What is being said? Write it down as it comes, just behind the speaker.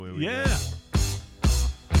Yeah.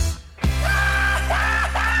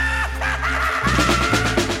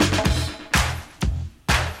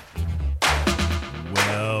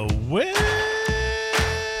 Well.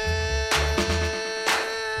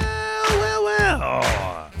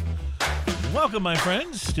 Welcome, my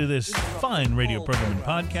friends, to this fine radio program and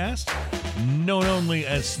podcast, known only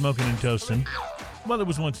as Smoking and Toasting. Well, it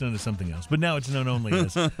was once known as something else, but now it's known only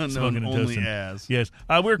as Smoking and Toasting. Yes.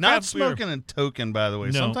 We're not Smoking and Token, by the way.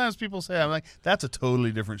 No. Sometimes people say, I'm like, that's a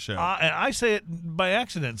totally different show. I say it by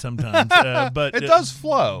accident sometimes, but it does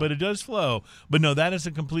flow. But it does flow. But no, that is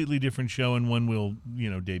a completely different show, and one will,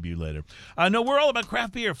 debut later. No, we're all about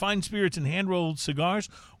craft beer, fine spirits, and hand-rolled cigars.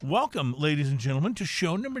 Welcome, ladies and gentlemen, to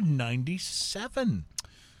show number 97.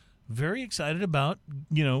 Very excited about,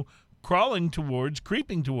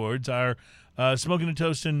 creeping towards our Smoking and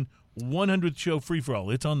Toasting 100th show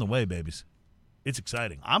free-for-all. It's on the way, babies. It's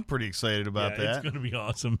exciting. I'm pretty excited about that. It's going to be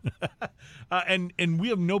awesome. And we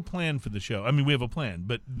have no plan for the show. I mean, we have a plan,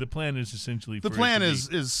 but the plan is essentially the plan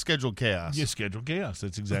is scheduled chaos. Yeah, scheduled chaos.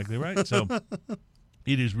 That's exactly right. So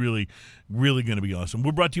it is really, really going to be awesome.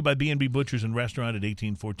 We're brought to you by B&B Butchers and Restaurant at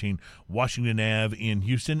 1814 Washington Ave in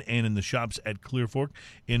Houston and in the shops at Clear Fork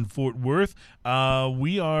in Fort Worth.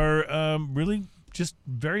 We are really just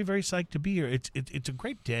very, very psyched to be here. It's a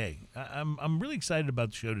great day. I'm really excited about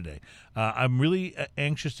the show today. I'm really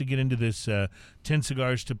anxious to get into this 10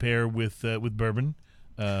 cigars to pair with bourbon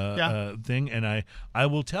thing, and I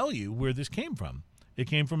will tell you where this came from. It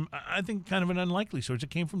came from, I think, kind of an unlikely source. It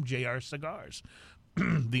came from JR Cigars,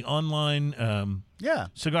 the online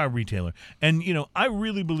cigar retailer. And, I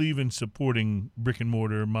really believe in supporting brick and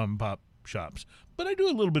mortar mom and pop shops, but I do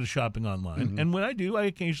a little bit of shopping online. Mm-hmm. And when I do, I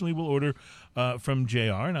occasionally will order from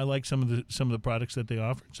JR, and I like some of the products that they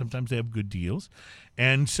offer. Sometimes they have good deals,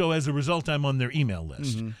 and so as a result, I'm on their email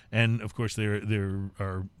list. Mm-hmm. And of course, there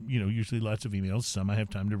are usually lots of emails. Some I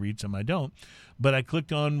have time to read, some I don't. But I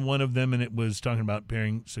clicked on one of them, and it was talking about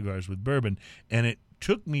pairing cigars with bourbon, and it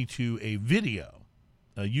took me to a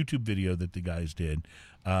YouTube video that the guys did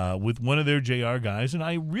with one of their JR guys, and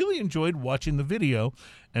I really enjoyed watching the video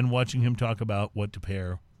and watching him talk about what to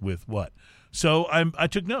pair with what. So I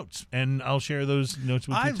took notes, and I'll share those notes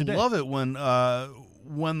with you today. I love it when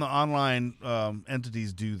the online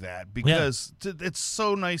entities do that, because it's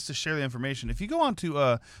so nice to share the information. If you go on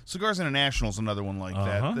to Cigars International is another one like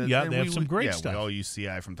that. They have some great stuff. We all use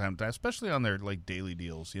CI from time to time, especially on their daily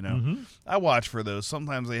deals. Mm-hmm. I watch for those.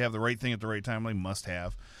 Sometimes they have the right thing at the right time. They must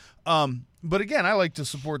have. But again, I like to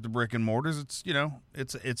support the brick and mortars. It's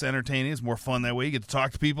it's entertaining. It's more fun that way. You get to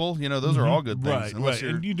talk to people. Those are all good things. Right, unless you're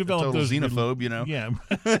and you develop a total those xenophobe.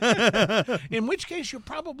 Yeah. In which case, you're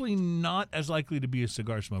probably not as likely to be a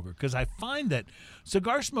cigar smoker, because I find that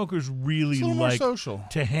cigar smokers really like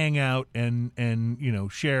to hang out and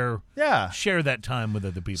share that time with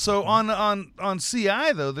other people. So on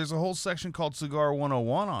CI though, there's a whole section called Cigar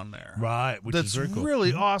 101 on there. Right, which is very cool. That's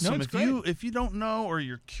really awesome. No, if you don't know, or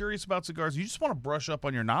you're curious about cigars, you just want to brush up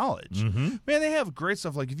on your knowledge. Mm-hmm. Man, they have great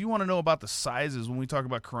stuff. Like if you want to know about the sizes, when we talk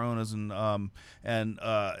about Coronas and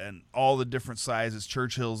all the different sizes,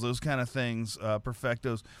 Churchills, those kind of things,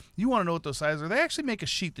 Perfectos, you want to know what those sizes are. They actually make a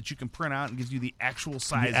sheet that you can print out and gives you the actual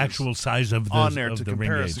sizes. The actual size of on there to the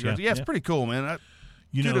compare ring cigars. gauge. Yeah, it's pretty cool, man.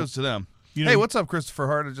 Kudos to them. Hey, what's up, Christopher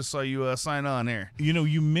Hart? I just saw you sign on here.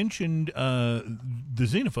 You mentioned the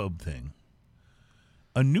xenophobe thing.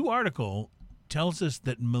 A new article tells us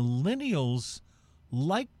that millennials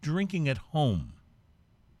like drinking at home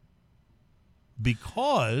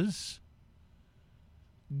because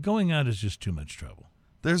going out is just too much trouble.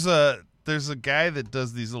 There's a guy that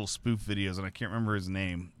does these little spoof videos, and I can't remember his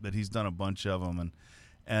name, but he's done a bunch of them,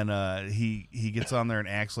 and he gets on there and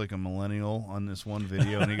acts like a millennial on this one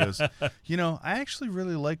video, and he goes, I actually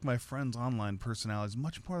really like my friends' online personalities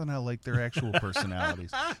much more than I like their actual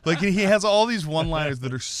personalities. Like, he has all these one-liners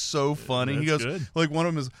that are so funny. That's he goes, good. like, one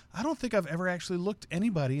of them is, I don't think I've ever actually looked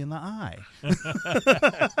anybody in the eye.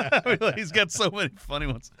 He's got so many funny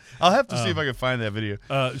ones. I'll have to see if I can find that video.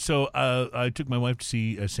 So I took my wife to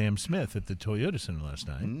see Sam Smith at the Toyota Center last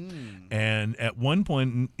night, and at one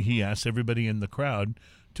point he asked everybody in the crowd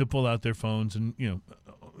to pull out their phones and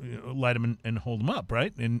light them and hold them up,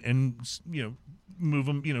 right, and move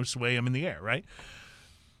them, sway them in the air, right.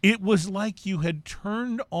 It was like you had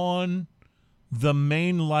turned on the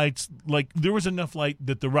main lights, like there was enough light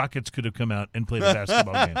that the Rockets could have come out and played a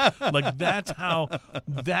basketball game. Like that's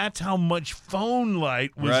how much phone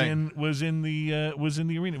light was in the arena. It was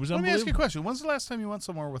unbelievable. Let me ask you a question. When's the last time you went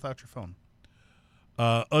somewhere without your phone?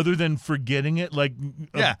 Other than forgetting it,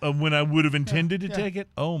 when I would have intended to take it.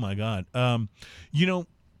 Oh my God.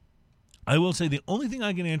 I I will say the only thing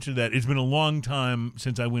I can answer to that, it's been a long time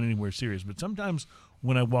since I went anywhere serious, but sometimes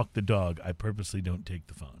when I walk the dog, I purposely don't take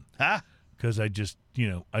the phone. Ha! Because I just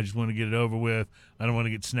want to get it over with. I don't want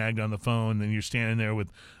to get snagged on the phone. Then you're standing there with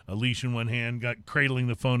a leash in one hand, cradling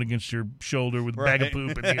the phone against your shoulder with a bag of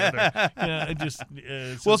poop in the other. It just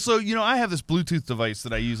So I have this Bluetooth device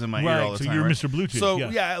that I use in my ear all the time. So you're right? Mr. Bluetooth. So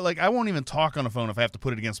like I won't even talk on the phone if I have to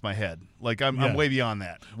put it against my head. Like I'm way beyond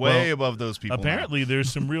that, way above those people. Apparently,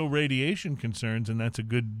 there's some real radiation concerns, and that's a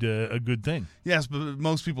good thing. Yes, but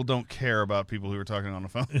most people don't care about people who are talking on the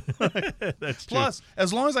phone. That's true. Plus,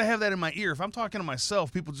 as long as I have that in my ear, if I'm talking to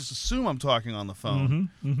myself, people just assume I'm talking on the phone,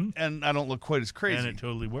 and I don't look quite as crazy. And it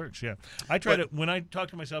totally works. Yeah, when I talk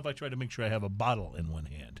to myself, I try to make sure I have a bottle in one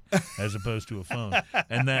hand as opposed to a phone,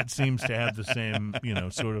 and that seems to have the same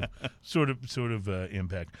sort of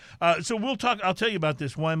impact. So we'll talk. I'll tell you about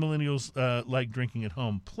this. Why millennials like drinking at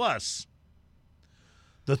home. Plus,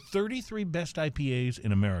 the 33 best IPAs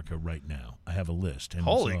in America right now. I have a list. And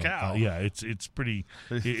holy cow! Yeah, it's pretty.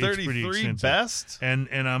 It's 33 pretty extensive. best. And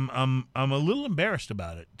I'm a little embarrassed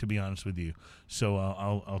about it, to be honest with you. So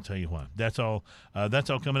I'll tell you why. That's all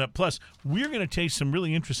coming up. Plus, we're going to taste some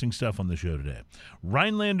really interesting stuff on the show today.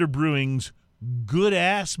 Rhinelander Brewing's Good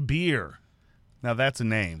Ass Beer. Now that's a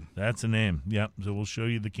name. That's a name. Yep. So we'll show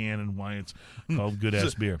you the can and why it's called Good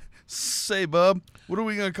Ass Beer. Say, bub, what are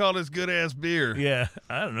we going to call this good ass beer? Yeah,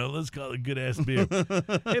 I don't know. Let's call it Good Ass Beer.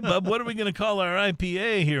 Hey, bub, what are we going to call our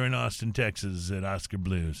IPA here in Austin, Texas at Oscar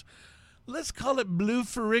Blues? Let's call it Blue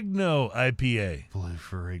Ferrigno IPA. Blue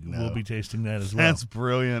Ferrigno. We'll be tasting that as well. That's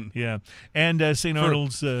brilliant. Yeah. And St.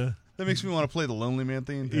 Arnold's... that makes me want to play the Lonely Man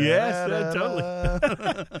theme. Yes, totally.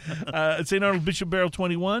 St. Arnold Bishop Barrel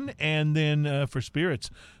 21, and then for spirits,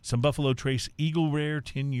 some Buffalo Trace Eagle Rare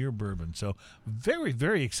 10-year bourbon. So very,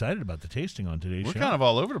 very excited about the tasting on today's show. We're kind of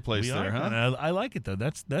all over the place We there, are, huh? and I like it, though.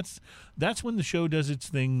 That's when the show does its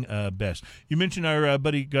thing best. You mentioned our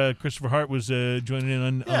buddy Christopher Hart was joining in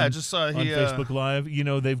on I just saw on Facebook Live.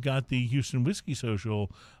 They've got the Houston Whiskey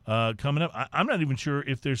Social coming up. I'm not even sure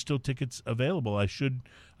if there's still tickets available. I should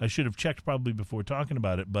have checked probably before talking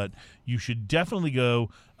about it, but you should definitely go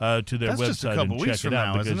to their That's just a website couple and weeks check it from out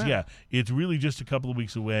now, because isn't it? it's really just a couple of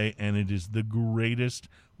weeks away, and it is the greatest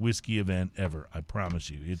whiskey event ever. I promise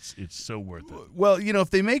you, it's so worth it. Well, if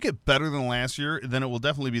they make it better than last year, then it will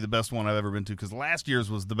definitely be the best one I've ever been to, because last year's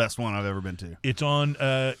was the best one I've ever been to. It's on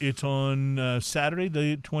Saturday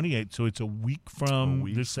the 28th, so it's a week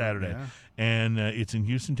from this Saturday, and it's in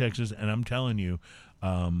Houston, Texas. And I'm telling you,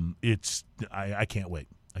 I can't wait.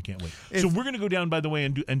 I can't wait. So we're going to go down, by the way,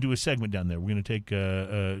 and do a segment down there. We're going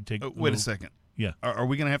to take. Wait a second. Yeah. Are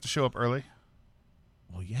we going to have to show up early?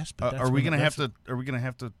 Well, yes, but are we going to have to? Are we going to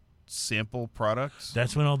have to sample products?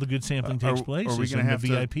 That's when all the good sampling takes place. Are we going to have the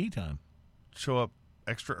VIP time? Show up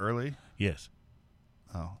extra early? Yes.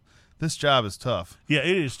 Oh, this job is tough. Yeah,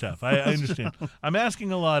 it is tough. I understand. I'm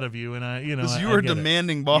asking a lot of you, and you're a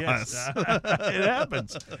demanding boss. Yes. It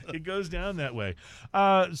happens. It goes down that way.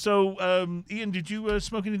 So, Ian, did you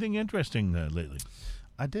smoke anything interesting lately?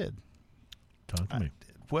 I did. Talk to me.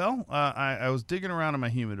 Well, I was digging around in my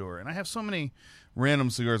humidor, and I have so many random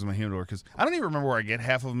cigars in my humidor because I don't even remember where I get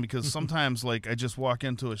half of them, because sometimes I just walk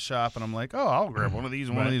into a shop and I'm like, oh, I'll grab one of these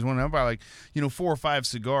and one of these, I'll buy 4 or 5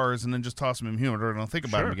 cigars and then just toss them in the humidor and I'll think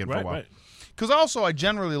about them again for a while. Because also I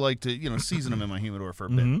generally like to season them in my humidor for a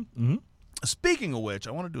bit. Mm-hmm. Speaking of which,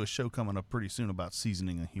 I want to do a show coming up pretty soon about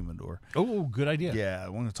seasoning a humidor. Oh, good idea. Yeah, I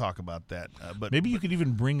want to talk about that. But maybe you could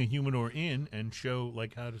even bring a humidor in and show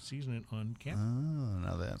how to season it on camera. Oh,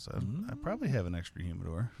 now that's I probably have an extra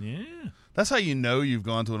humidor. Yeah, that's how you know you've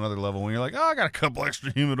gone to another level, when you're like, oh, I got a couple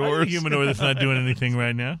extra humidors. A humidor that's not doing anything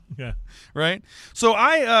right now. Yeah, right. So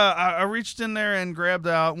I reached in there and grabbed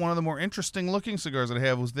out one of the more interesting looking cigars that I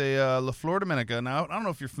have. Was the La Flor Dominica. Now I don't know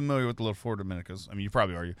if you're familiar with the La Flor Dominicas. I mean, you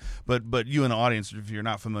probably are. But you in the audience, if you're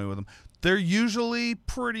not familiar with them, they're usually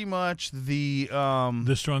pretty much the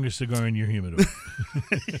strongest cigar in your humidor.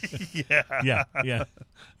 yeah.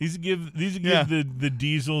 These give the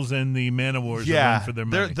Diesels and the Man o' Wars a run for their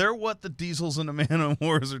money. They're what the Diesels and the Man o'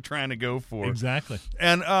 Wars are trying to go for. Exactly.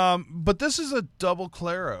 And but this is a double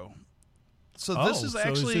Claro. So this is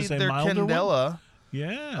actually their Candela. One?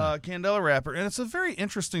 Yeah. Candela wrapper, and it's a very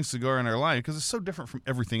interesting cigar in our line because it's so different from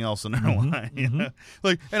everything else in our line.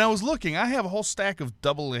 Mm-hmm. And I was looking, I have a whole stack of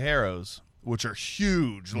double Ligeros, which are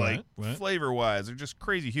huge, flavor wise, they're just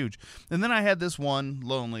crazy huge. And then I had this one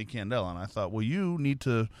Lonely Candela, and I thought, well, you need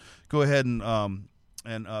to go ahead and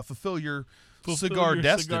fulfill your fulfill cigar your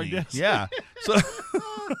destiny. cigar destiny. Yeah. So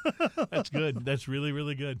That's good. That's really,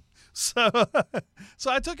 really good. so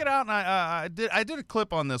I took it out and I did a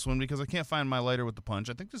clip on this one because I can't find my lighter with the punch.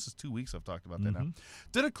 I think this is 2 weeks I've talked about that now.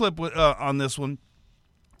 Did a clip on this one,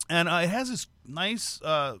 and it has this nice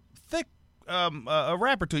thick a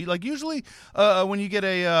wrapper to it. Like usually when you get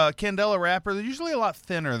a Candela wrapper, they're usually a lot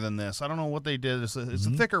thinner than this. I don't know what they did. It's a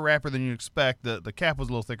thicker wrapper than you expect. The cap was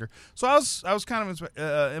a little thicker, so I was kind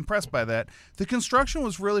of impressed by that. The construction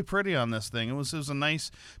was really pretty on this thing. It was a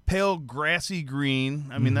nice pale grassy green.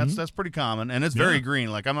 I mean that's pretty common, and it's very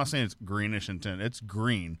green. Like I'm not saying it's greenish in tint. It's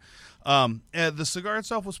green. The cigar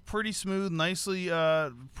itself was pretty smooth, nicely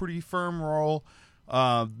pretty firm roll.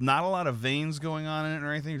 Not a lot of veins going on in it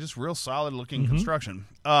or anything. Just real solid looking construction.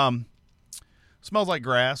 Smells like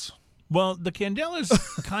grass. Well, the Candelas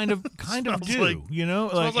kind of do, like, you know,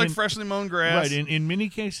 smells like freshly mown grass. Right. In many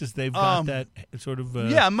cases, they've got that sort of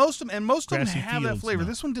most of them have that flavor. smell.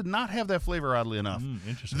 This one did not have that flavor, oddly enough.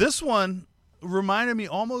 Interesting. This one reminded me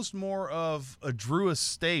almost more of a Drew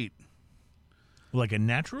Estate. Like a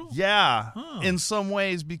natural? Yeah, Huh. in some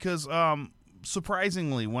ways, because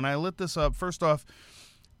surprisingly, when I lit this up, first off,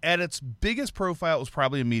 at its biggest profile, it was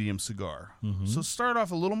probably a medium cigar. So start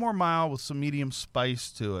off a little more mild with some medium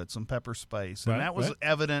spice to it, some pepper spice. And that was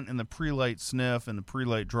evident in the pre-light sniff and the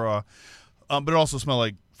pre-light draw. But it also smelled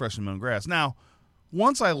like freshly mown grass. Now,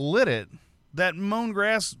 once I lit it, that mown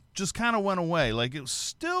grass just kind of went away. Like it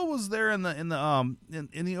still was there in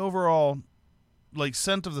the overall like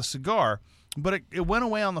scent of the cigar, but it went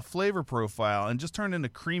away on the flavor profile and just turned into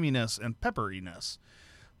creaminess and pepperiness.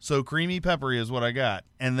 So creamy peppery is what I got,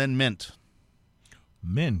 and then mint.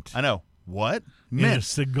 Mint. I know what In a mint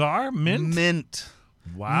cigar? Mint? mint.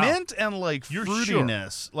 Wow. Mint and like You're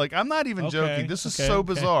fruitiness. Like I'm not even Okay, joking. This is okay, so okay,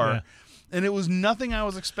 bizarre. yeah. And it was nothing I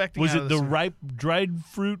was expecting. Was out it of the this. ripe dried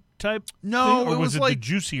fruit type? No, thing, or it was it like the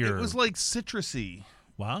juicier? It was like citrusy.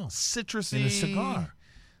 Wow. Citrusy In a cigar.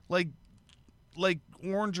 Like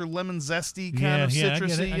orange or lemon zesty kind of I get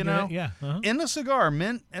citrusy, it, I you get know? it, yeah. Uh-huh. In the cigar,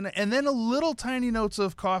 mint and then a little tiny notes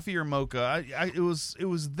of coffee or mocha. It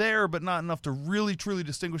was there, but not enough to really truly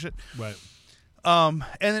distinguish it. Right. And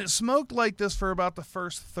it smoked like this for about the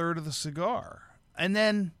first third of the cigar, and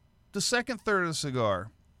then the second third of the cigar,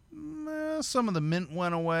 some of the mint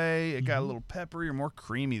went away. It got a little peppery or more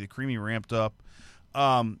creamy. The creamy ramped up.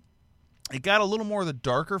 It got a little more of the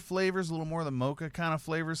darker flavors, a little more of the mocha kind of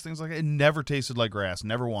flavors, things like that. It never tasted like grass,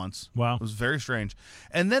 never once. Wow. It was very strange.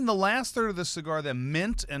 And then the last third of the cigar, the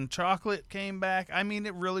mint and chocolate came back. I mean,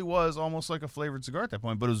 it really was almost like a flavored cigar at that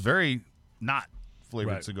point, but it was very not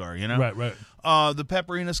flavored cigar, you know? Right. The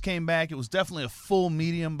pepperiness came back. It was definitely a full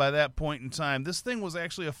medium by that point in time. This thing was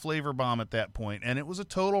actually a flavor bomb at that point, and it was a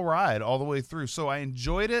total ride all the way through. So I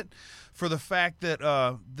enjoyed it for the fact that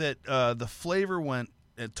the flavor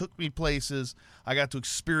it took me places. I got to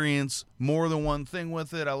experience more than one thing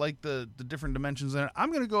with it. I like the different dimensions in it.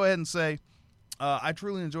 I'm going to go ahead and say I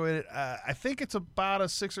truly enjoyed it. I think it's about a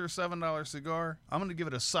 $6 or $7 cigar. I'm going to give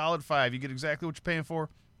it a solid 5. You get exactly what you're paying for.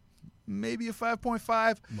 Maybe a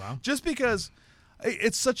 5.5. Wow. Just because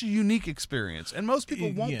it's such a unique experience, and most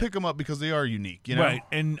people won't pick them up because they are unique. You know? Right.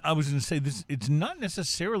 And I was going to say this. It's not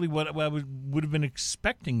necessarily what I would have been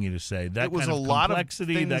expecting you to say. That It was kind a of lot of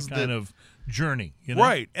complexity, that things kind of journey. You know?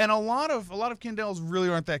 Right. And a lot of Candels really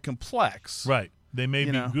aren't that complex. Right. They may You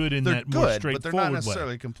be know, good in they're that more good, straightforward but they're not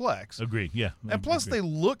necessarily way. complex. Agreed. Yeah. And plus, Agreed. they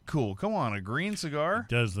look cool. Come on, a green cigar.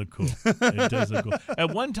 It does look cool. It does look cool.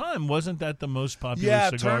 At one time, wasn't that the most popular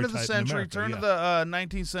cigar turn of the type in century, America? turn of the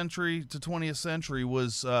 19th century to 20th century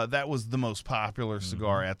was that was the most popular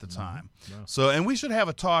cigar at the time. Wow. So, and we should have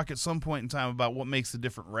a talk at some point in time about what makes the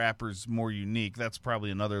different wrappers more unique. That's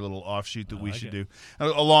probably another little offshoot that we should do,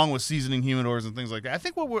 along with seasoning humidors and things like that. I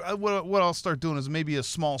think what I'll start doing is maybe a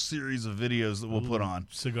small series of videos that we'll put on.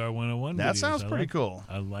 Cigar 101 That videos. sounds I pretty like cool.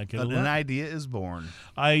 I like it a An lot. idea is born.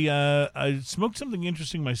 I smoked something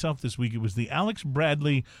interesting myself this week. It was the Alex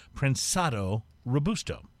Bradley Prensado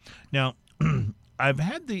Robusto. Now, I've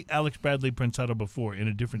had the Alex Bradley Prensado before in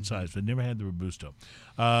a different size, but never had the Robusto.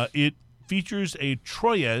 It features a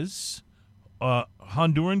Troyes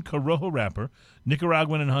Honduran Corojo wrapper,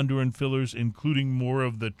 Nicaraguan and Honduran fillers, including more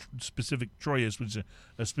of the specific Troyes, which is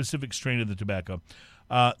a specific strain of the tobacco.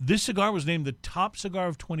 This cigar was named the top cigar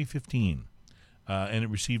of 2015. And it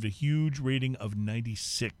received a huge rating of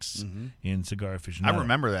 96 in Cigar Aficionado. I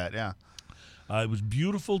remember that, yeah. It was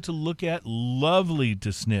beautiful to look at, lovely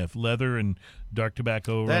to sniff, leather and dark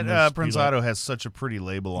tobacco. That aromas. Prensado has such a pretty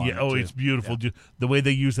label on it. Oh, too. it's beautiful. The way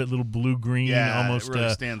they use that little blue-green, Yeah, almost it really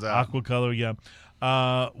stands out. aqua color, yeah.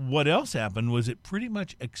 What else happened was it pretty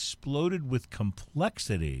much exploded with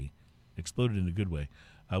complexity. exploded in a good way.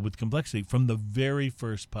 With complexity from the very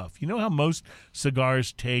first puff. You know how most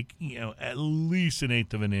cigars take, at least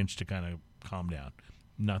 1/8 of an inch to kind of calm down.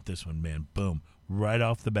 Not this one, man. Boom. Right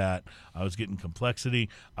off the bat, I was getting complexity.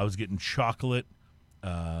 I was getting chocolate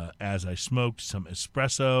as I smoked, some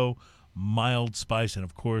espresso, mild spice, and,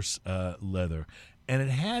 of course, leather. And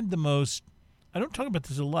it had the most, I don't talk about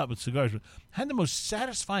this a lot with cigars, but had the most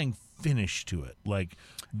satisfying finish to it. Like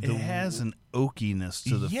It has an oakiness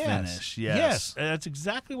to the finish. Yes, that's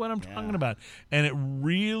exactly what I'm talking about. And it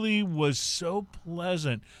really was so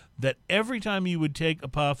pleasant that every time you would take a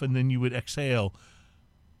puff and then you would exhale,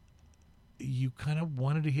 you kind of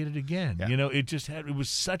wanted to hit it again. Yeah. It was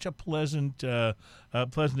such a pleasant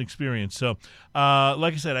experience. So,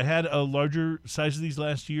 like I said, I had a larger size of these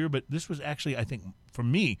last year, but this was actually, I think, for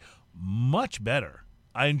me, much better.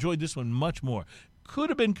 I enjoyed this one much more. Could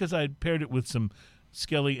have been because I paired it with some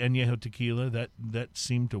Skelly Añejo tequila. That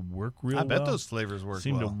seemed to work real well. I bet those flavors work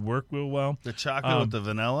seemed well. to work real well. The chocolate with the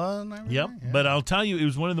vanilla and everything? Yep. Yeah. But I'll tell you, it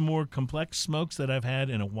was one of the more complex smokes that I've had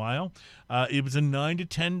in a while. It was a $9 to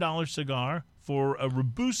 $10 cigar. For a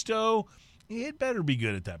Robusto, it better be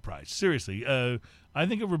good at that price. Seriously. I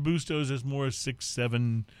think of Robustos as more a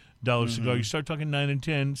 $6, $7 cigar. You start talking 9 and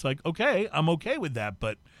 10, it's like, okay, I'm okay with that,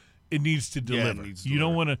 but it needs to deliver. You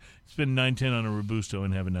don't want to spend $9, $10 on a Robusto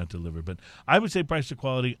and have it not deliver. But I would say price to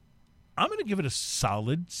quality, I'm going to give it a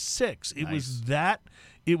solid 6. It was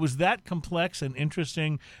that complex and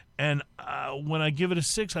interesting. And when I give it a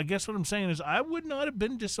 6, I guess what I'm saying is I would not have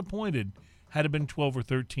been disappointed had it been $12 or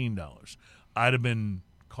 $13. I'd have been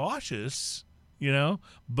cautious,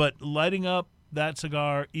 but lighting up that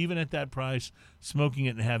cigar, even at that price, smoking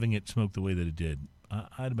it and having it smoke the way that it did,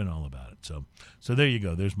 I'd have been all about it. So there you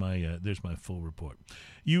go. There's my full report.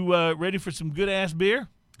 You ready for some good-ass beer?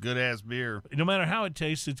 Good-ass beer. No matter how it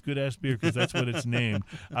tastes, it's good-ass beer because that's what it's named.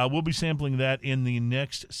 We'll be sampling that in the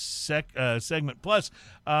next segment. Plus,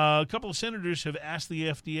 a couple of senators have asked the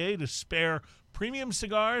FDA to spare premium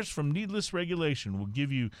cigars from needless regulation. We'll give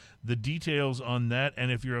you the details on that.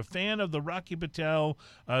 And if you're a fan of the Rocky Patel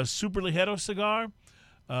Super Ligero cigar,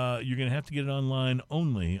 you're going to have to get it online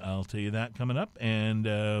only. I'll tell you that coming up. And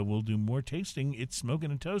we'll do more tasting. It's Smoking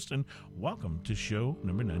and Toasting. Welcome to show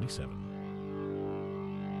number 97.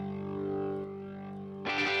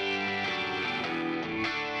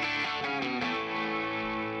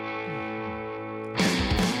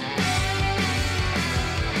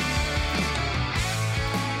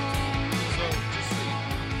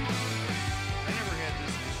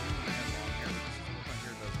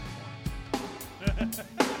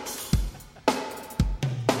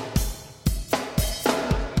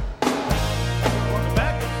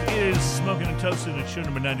 Toasted at show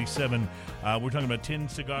number 97. We're talking about 10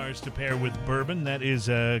 cigars to pair with bourbon. That is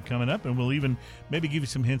coming up, and we'll even maybe give you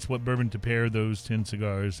some hints what bourbon to pair those 10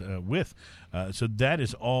 cigars with. So that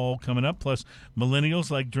is all coming up. Plus,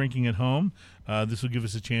 millennials like drinking at home. This will give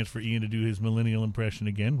us a chance for Ian to do his millennial impression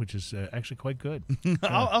again, which is actually quite good.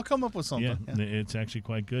 I'll come up with something. Yeah, it's actually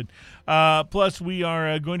quite good. Plus, we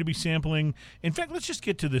are going to be sampling. In fact, let's just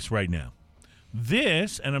get to this right now.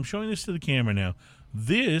 This, and I'm showing this to the camera now,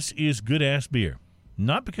 this is good-ass beer.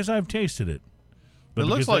 Not because I've tasted it. But it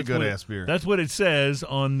looks like good-ass beer. That's what it says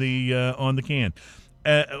on the can.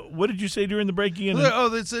 What did you say during the break, Ian?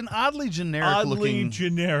 Oh, it's an oddly generic looking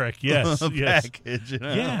generic, yes. package.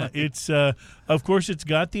 Yeah, it's of course it's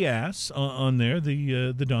got the ass on there,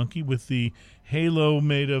 the donkey with the halo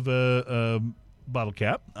made of a bottle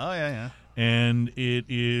cap. Oh, yeah. And it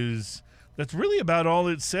is... That's really about all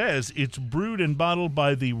it says. It's brewed and bottled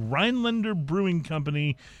by the Rhinelander Brewing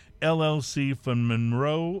Company, LLC, from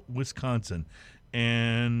Monroe, Wisconsin.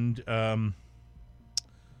 And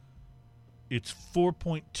it's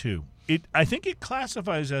 4.2. I think it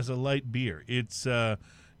classifies as a light beer. It's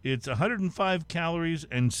 105 calories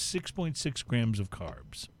and 6.6 grams of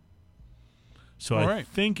carbs. So I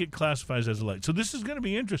think it classifies as a light. So this is going to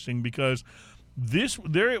be interesting because...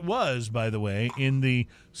 There it was, by the way, in the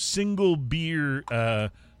single beer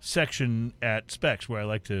section at Specs, where I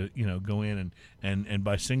like to go in and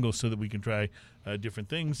buy singles so that we can try different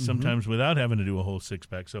things, sometimes without having to do a whole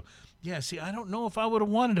 6-pack. So, yeah, see, I don't know if I would have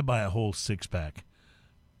wanted to buy a whole 6-pack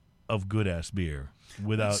of good-ass beer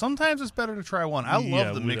without... Sometimes it's better to try one. I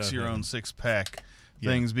love the mix-your-own 6-pack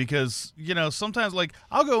things because, sometimes, like,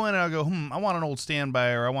 I'll go in and I'll go, I want an old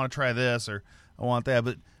standby, or I want to try this, or I want that,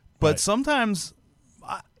 But sometimes,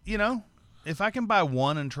 if I can buy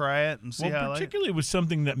one and try it and see how I like it. Particularly with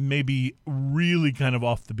something that may be really kind of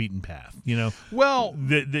off the beaten path, Well,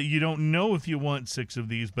 that you don't know if you want 6 of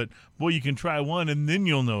these, but boy, you can try one and then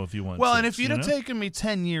you'll know if you want. Well, 6, and if you'd have taken me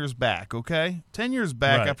 10 years back, okay, 10 years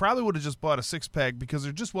back, Right. I probably would have just bought a 6-pack because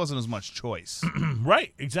there just wasn't as much choice.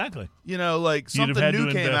 right, exactly, Like You'd have something had to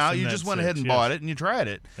new came invest out, in you that just went 6, ahead and yes. bought it and you tried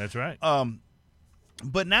it. that's right.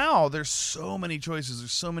 But now there's so many choices.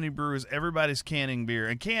 There's so many breweries. Everybody's canning beer,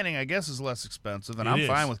 and canning, I guess, is less expensive. And It I'm is.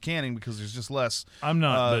 fine with canning because there's just less. I'm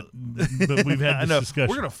not, but we've had I this know. discussion.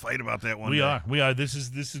 We're gonna fight about that one. We day. are. This is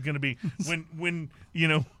going to be when when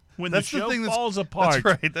the That's the show thing that's- falls apart.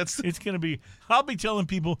 That's right. That's It's going to be. I'll be telling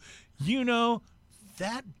people,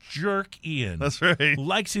 that jerk Ian. that's right.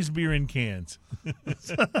 likes his beer in cans,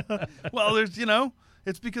 Well, there's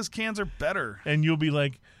it's because cans are better. and you'll be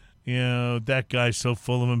like, that guy's so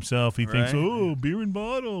full of himself. He thinks, Right. oh, beer in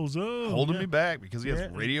bottles. Oh, Holding yeah. me back because he has Yeah.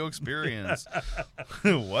 radio experience.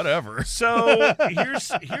 Whatever. So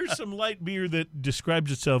here's some light beer that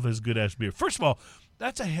describes itself as good ass beer. First of all,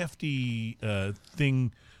 that's a hefty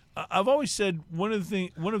thing. I've always said one of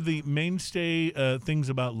the mainstay things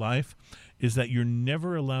about life is that you're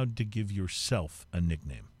never allowed to give yourself a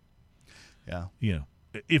nickname. Yeah.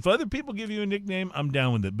 If other people give you a nickname, I'm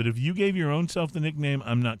down with it. But if you gave your own self the nickname,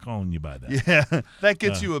 I'm not calling you by that. Yeah. That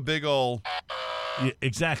gets you a big old. Yeah,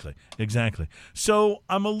 exactly. So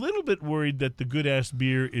I'm a little bit worried that the good ass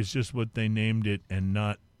beer is just what they named it and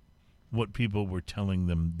not what people were telling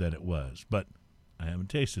them that it was. But I haven't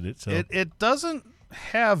tasted it, so It doesn't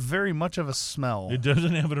have very much of a smell. it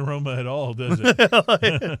doesn't have an aroma at all, does it?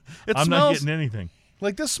 It I'm smells not getting anything.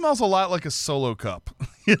 like this. Smells a lot like a Solo cup.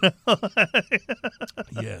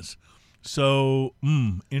 Yes. So,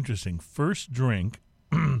 interesting. First drink,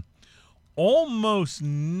 almost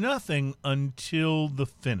nothing until the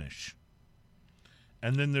finish.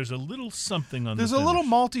 And then there's a little something on There's the a finish. little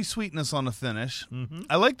malty sweetness on the finish. Mm-hmm.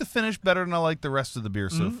 I like the finish better than I like the rest of the beer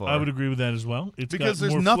so far. I would agree with that as well. It's because got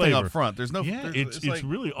there's more nothing flavor. up front. There's no. Yeah, there's- it's like,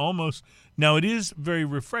 really almost. Now it is very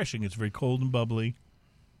refreshing. It's very cold and bubbly.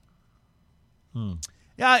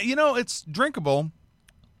 yeah, it's drinkable.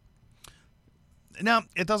 Now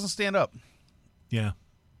it doesn't stand up. Yeah.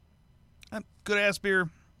 Good ass beer,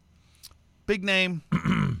 big name,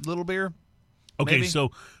 little beer. Okay, Maybe. so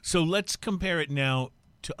let's compare it now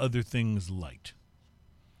to other things light,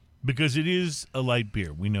 because it is a light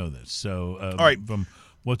beer. We know this. So, All right. from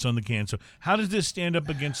what's on the can. So, how does this stand up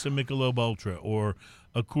against a Michelob Ultra or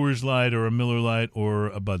a Coors Light or a Miller Lite or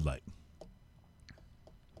a Bud Light?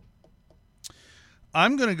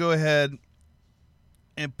 I'm going to go ahead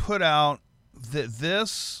and put out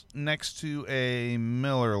this next to a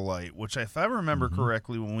Miller Lite, which, if I remember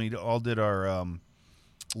correctly, when we all did our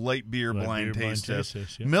light beer Light blind beer taste blind test, taste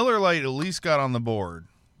test, yeah. Miller Lite at least got on the board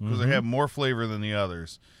because they have more flavor than the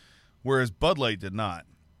others, whereas Bud Light did not.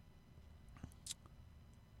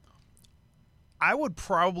 I would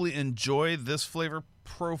probably enjoy this flavor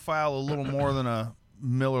profile a little more than a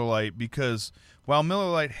Miller Lite because while Miller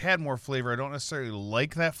Lite had more flavor, I don't necessarily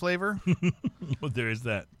like that flavor. Well, there is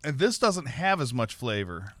that. And this doesn't have as much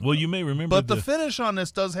flavor. Well, you may remember But the finish on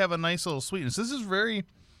this does have a nice little sweetness. This is very...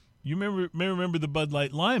 You may remember the Bud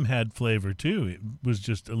Light Lime had flavor too. It was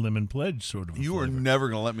just a lemon pledge sort of. You were flavor. never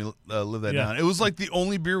going to let me live that Yeah. down. It was like the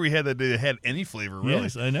only beer we had that day that had any flavor, really.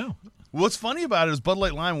 Yes, I know. What's funny about it is Bud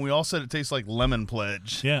Light Lime, we all said it tastes like lemon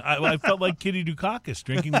pledge. Yeah, I felt like Kitty Dukakis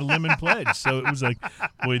drinking the lemon pledge. So it was like,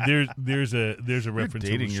 boy, there's a reference that will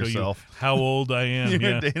dating show yourself. you how old I am. You're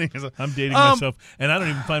Yeah. dating yourself. I'm dating myself, and I don't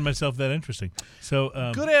even find myself that interesting. So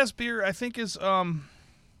Good ass beer, I think, is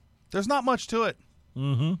there's not much to it.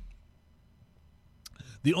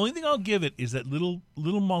 the only thing I'll give it is that little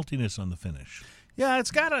maltiness on the finish. Yeah,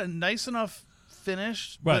 it's got a nice enough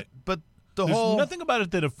finish, Right. But the There's whole nothing about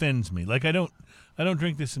it that offends me. Like I don't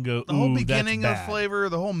drink this and go, the whole ooh, beginning that's of bad. flavor,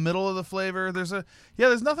 the whole middle of the flavor. There's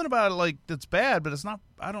nothing about it like that's bad, but it's not.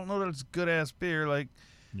 I don't know that it's good ass beer. Like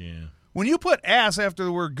Yeah. when you put ass after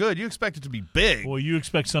the word good, you expect it to be big. Well, you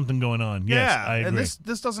expect something going on. Yes, yeah, I agree. and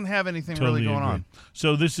this doesn't have anything Totally really going agree. on.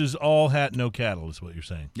 So this is all hat, no cattle, is what you're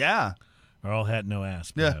saying, Yeah, or all hat, no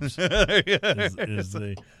ass. yeah. Perhaps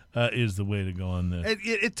is the way to go on this.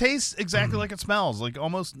 It tastes exactly like it smells, like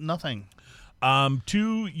almost nothing.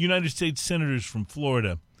 2 United States senators from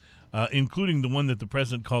Florida, including the one that the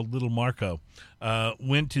president called Little Marco,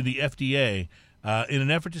 went to the FDA in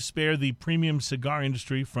an effort to spare the premium cigar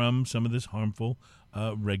industry from some of this harmful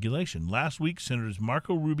regulation. Last week, Senators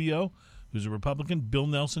Marco Rubio, who's a Republican, Bill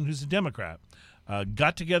Nelson, who's a Democrat,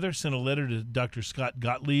 got together, sent a letter to Dr. Scott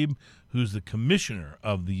Gottlieb, who's the commissioner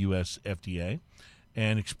of the U.S. FDA,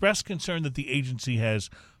 and expressed concern that the agency has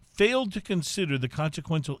failed to consider the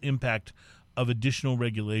consequential impact of additional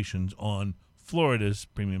regulations on Florida's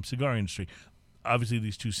premium cigar industry. Obviously,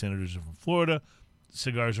 these two senators are from Florida.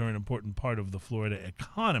 Cigars are an important part of the Florida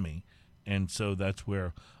economy, and so that's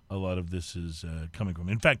where a lot of this is coming from.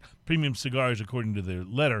 In fact, premium cigars, according to their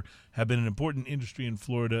letter, have been an important industry in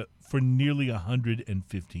Florida for nearly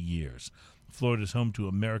 150 years. Florida is home to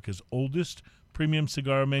America's oldest premium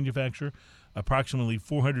cigar manufacturer, approximately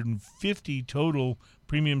 450 total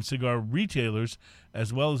premium cigar retailers,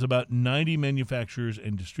 as well as about 90 manufacturers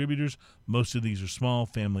and distributors. Most of these are small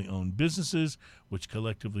family-owned businesses, which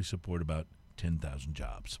collectively support about 10,000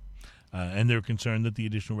 jobs. And they're concerned that the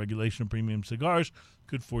additional regulation of premium cigars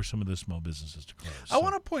could force some of the small businesses to close. I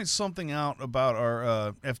want to point something out about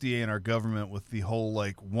our FDA and our government with the whole,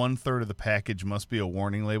 like, 1/3 of the package must be a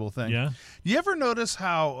warning label thing. Yeah? You ever notice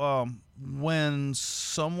how when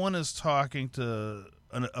someone is talking to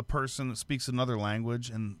a person that speaks another language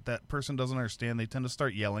and that person doesn't understand, they tend to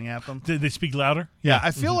start yelling at them? Did they speak louder? Yeah,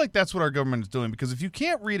 I feel like that's what our government is doing, because if you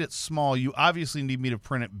can't read it small, you obviously need me to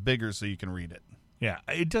print it bigger so you can read it. Yeah,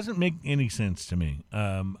 it doesn't make any sense to me.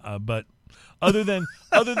 But other than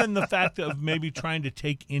the fact of maybe trying to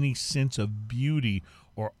take any sense of beauty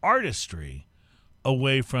or artistry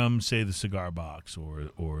away from, say, the cigar box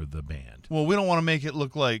or the band. Well, we don't want to make it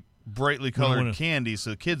look like brightly colored candy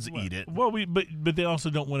so kids eat it. Well, but they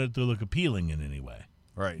also don't want it to look appealing in any way.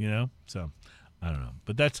 Right. You know? So I don't know.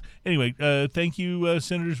 But that's anyway, thank you,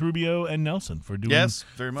 Senators Rubio and Nelson, for doing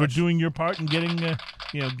very much. for doing your part and getting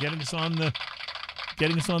us on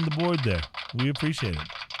the board there. We appreciate it.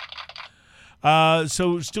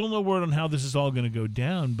 So still no word on how this is all going to go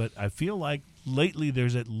down, but I feel like lately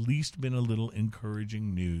there's at least been a little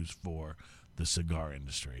encouraging news for the cigar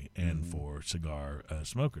industry and for cigar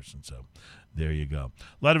smokers. And so there you go.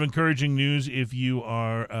 A lot of encouraging news if you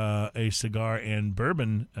are a cigar and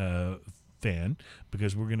bourbon fan,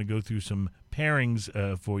 because we're going to go through some pairings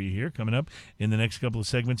for you here coming up in the next couple of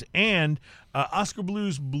segments. And Oscar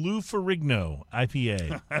Blues Blue Ferrigno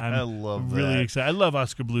IPA. I love that. Really excited. I love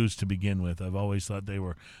Oscar Blues to begin with. I've always thought they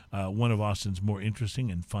were one of Austin's more interesting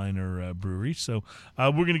and finer breweries. So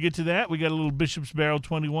we're going to get to that. We got a little Bishop's Barrel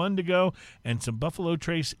 21 to go and some Buffalo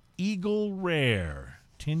Trace Eagle Rare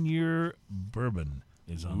 10-year bourbon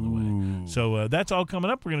is on the way. So that's all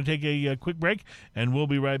coming up. We're going to take a quick break, and we'll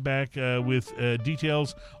be right back with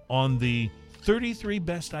details on the 33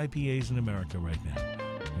 best IPAs in America right now.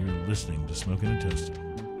 You're listening to Smoking and Toasting.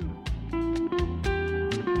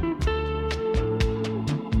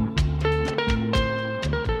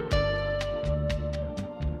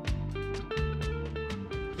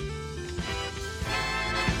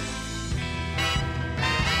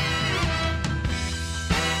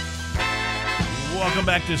 Welcome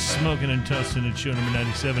back to Smoking and Toasting at show number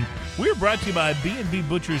 97. We're brought to you by B&B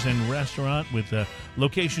Butchers and Restaurant, with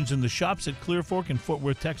locations in the shops at Clear Fork in Fort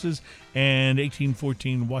Worth, Texas, and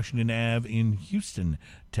 1814 Washington Ave in Houston,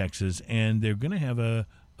 Texas. And they're going to have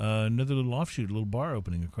another little offshoot, a little bar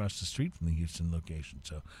opening across the street from the Houston location.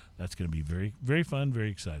 So that's going to be very, very fun, very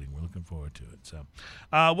exciting. We're looking forward to it. So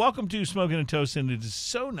welcome to Smoking and Toasting. It is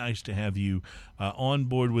so nice to have you on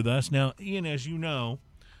board with us. Now, Ian, as you know,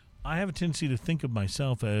 I have a tendency to think of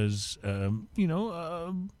myself as, a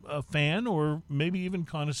fan or maybe even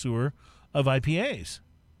connoisseur of IPAs.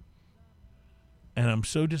 And I'm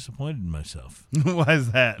so disappointed in myself. Why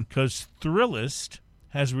is that? Because Thrillist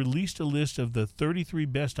has released a list of the 33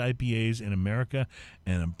 best IPAs in America,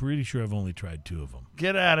 and I'm pretty sure I've only tried 2 of them.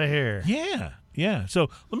 Get out of here. Yeah.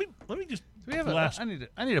 So let me just blast.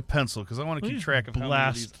 I need a pencil because I want to keep track of how many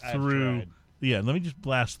of these I've tried. Yeah, let me just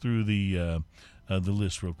blast through the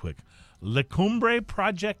list real quick. Le Cumbre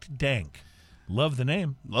Project Dank. Love the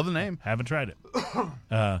name. Love the name. Haven't tried it.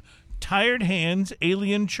 Tired Hands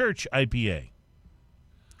Alien Church IPA.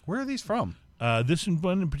 Where are these from? This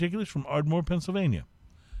one in particular is from Ardmore, Pennsylvania.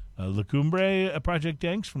 Le Cumbre Project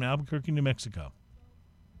Danks from Albuquerque, New Mexico.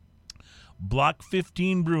 Block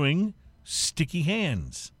 15 Brewing Sticky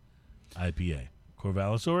Hands IPA.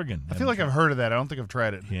 Corvallis, Oregon. I feel like I've heard of that. I don't think I've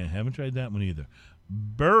tried it. Yeah, haven't tried that one either.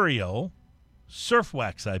 Burial Surf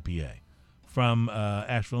Wax IPA from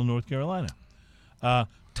Asheville, North Carolina.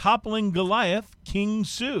 Toppling Goliath King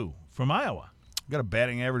Sue from Iowa. Got a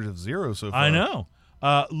batting average of 0 so far. I know.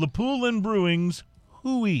 Lapulin Brewing's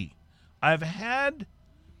Hooey. I've had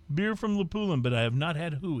beer from Lapulin, but I have not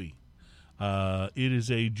had Hooey. It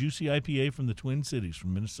is a juicy IPA from the Twin Cities,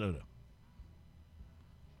 from Minnesota.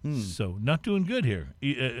 So not doing good here.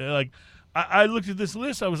 I looked at this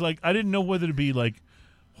list. I was like, I didn't know whether to be like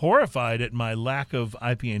horrified at my lack of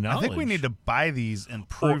IPA knowledge. I think we need to buy these and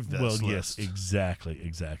prove this Well, list. yes,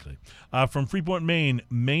 exactly. From Freeport, Maine,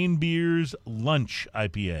 Maine Beers Lunch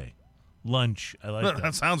IPA. Lunch, I like that.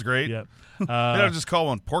 That sounds great. Yep. I'll just call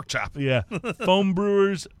one pork chop. Yeah. Foam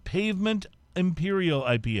Brewers Pavement Imperial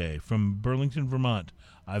IPA from Burlington, Vermont.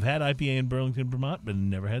 I've had IPA in Burlington, Vermont, but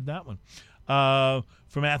never had that one.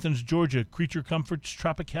 From Athens, Georgia, Creature Comforts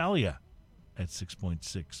Tropicalia at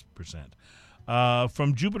 6.6%.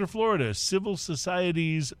 From Jupiter, Florida, Civil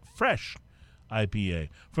Society's Fresh IPA.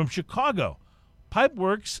 From Chicago,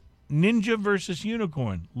 Pipeworks Ninja versus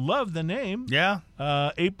Unicorn. Love the name. Yeah.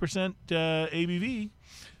 8% ABV,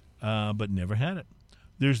 but never had it.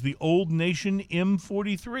 There's the Old Nation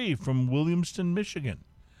M43 from Williamston, Michigan.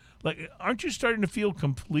 Like, aren't you starting to feel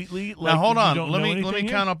completely like Now hold you on. don't Let know me anything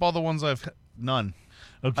here? count up all the ones none.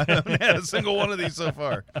 Okay. I haven't had a single one of these so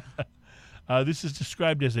far. This is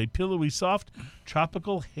described as a pillowy, soft,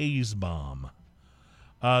 tropical haze bomb.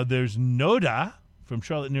 There's Noda from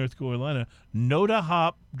Charlotte, North Carolina. Noda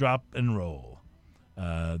Hop Drop and Roll.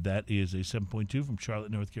 That is a 7.2 from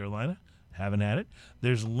Charlotte, North Carolina. Haven't had it.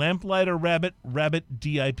 There's Lamplighter Rabbit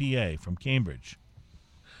DIPA from Cambridge.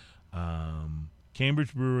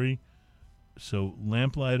 Cambridge Brewery. So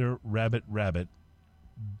Lamplighter Rabbit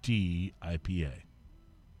DIPA.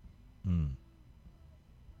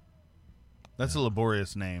 That's a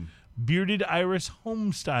laborious name. Bearded Iris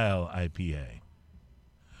Homestyle IPA.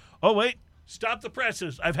 Oh, wait. Stop the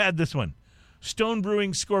presses. I've had this one. Stone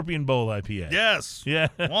Brewing Scorpion Bowl IPA. Yes. Yeah.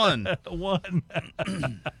 One. One.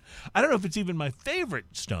 I don't know if it's even my favorite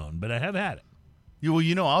Stone, but I have had it.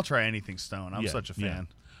 I'll try anything Stone. I'm such a fan.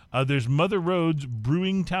 There's Mother Road's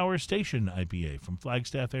Brewing Tower Station IPA from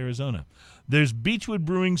Flagstaff, Arizona. There's Beechwood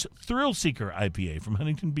Brewing's Thrill Seeker IPA from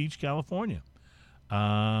Huntington Beach, California.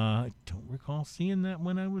 I don't recall seeing that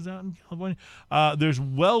when I was out in California. There's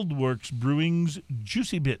Weldworks Brewing's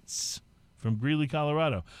Juicy Bits from Greeley,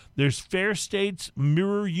 Colorado. There's Fair State's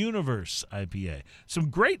Mirror Universe IPA. Some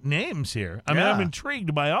great names here. I mean, I'm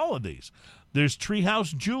intrigued by all of these. There's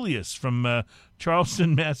Treehouse Julius from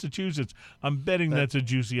Charleston, Massachusetts. I'm betting that's a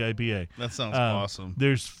juicy IPA. That sounds awesome.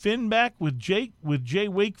 There's Finback with Jay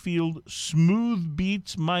Wakefield Smooth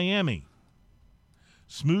Beats Miami.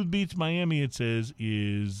 Smooth Beats Miami, it says,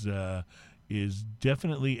 is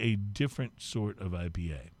definitely a different sort of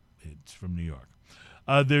IPA. It's from New York.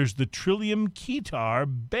 There's the Trillium Keytar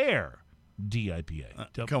Bear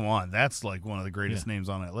DIPA. Come on, that's like one of the greatest names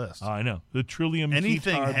on that list. I know. The Trillium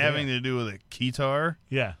Anything Keytar having Bear. to do with a keytar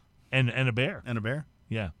Yeah, and a bear. and a bear.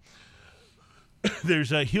 Yeah.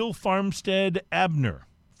 There's a Hill Farmstead Abner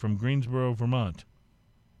from Greensboro, Vermont.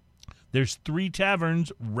 There's Three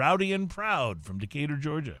Taverns Rowdy and Proud from Decatur,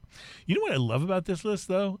 Georgia. You know what I love about this list,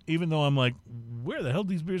 though? Even though I'm like, where the hell do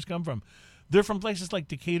these beers come from? They're from places like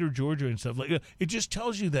Decatur, Georgia and stuff. Like, it just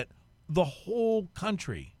tells you that the whole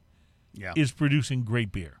country is producing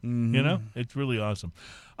great beer. Mm-hmm. You know? It's really awesome.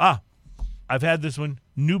 I've had this one.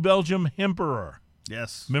 New Belgium Emperor.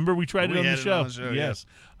 Yes. Remember we tried it on the had show? Yes.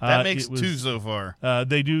 That makes it was- two so far.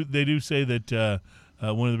 They do say that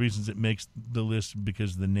one of the reasons it makes the list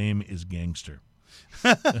because the name is gangster.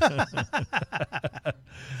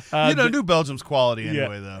 New Belgium's quality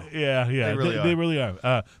anyway, though. Yeah. They really really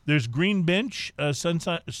are. There's Green Bench,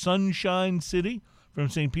 Sunshine City from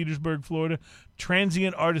St. Petersburg, Florida.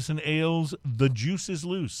 Transient Artisan Ales, The Juice is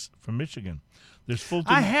Loose from Michigan. There's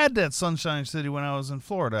Fulton. I had that Sunshine City when I was in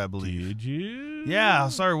Florida, I believe. Did you? Yeah,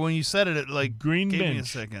 sorry, when you said it, it like Green gave me a Bench.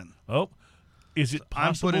 second. Oh, is it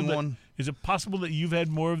possible putting that, one- Is it possible that you've had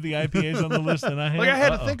more of the IPAs on the list than I have? Like, I had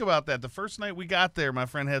to think about that. The first night we got there, my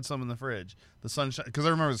friend had some in the fridge. The Sunshine, because I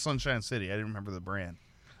remember the Sunshine City. I didn't remember the brand.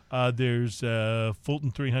 There's Fulton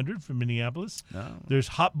 300 from Minneapolis. No. There's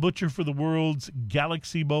Hop Butcher for the World's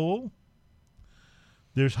Galaxy Bowl.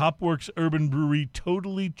 There's Hopworks Urban Brewery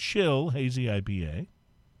Totally Chill Hazy IPA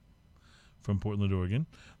from Portland, Oregon.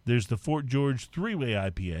 There's the Fort George Three-Way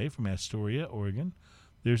IPA from Astoria, Oregon.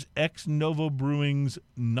 There's Ex Novo Brewing's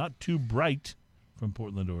Not Too Bright from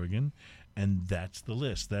Portland, Oregon. And that's the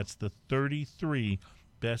list. That's the 33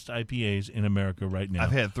 best IPAs in America right now.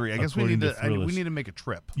 I've had 3. I guess we according need to Thrillist. we need to make a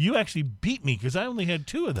trip. You actually beat me because I only had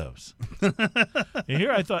 2 of those. And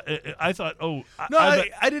here I thought, No,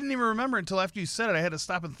 I didn't even remember it until after you said it. I had to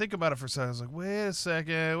stop and think about it for a second. I was like,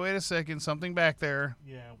 wait a second, something back there.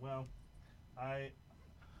 yeah, well, I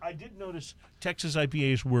did notice Texas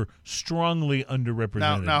IPAs were strongly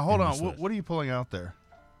underrepresented. Now hold in on. this list. What are you pulling out there?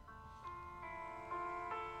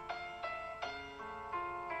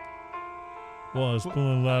 Well, I was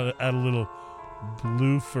pulling out a little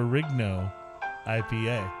Blue Ferrigno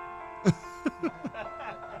IPA.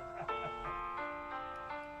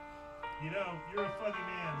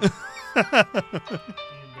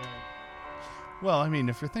 Well, I mean,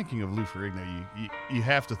 if you're thinking of Lou Ferrigno, you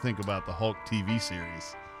have to think about the Hulk TV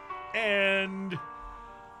series. And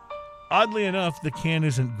oddly enough, the can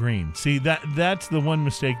isn't green. See, that's the one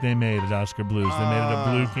mistake they made at Oscar Blues. They made it a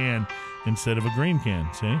blue can instead of a green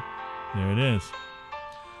can. See? There it is.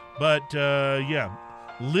 But, yeah,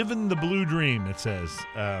 living the blue dream, it says.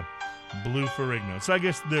 Blue Ferrigno. So I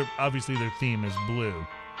guess obviously their theme is blue,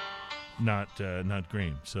 not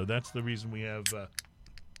green. So that's the reason we have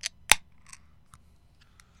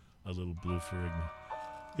a little Blue Ferrigno.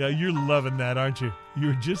 Yeah, you're loving that, aren't you?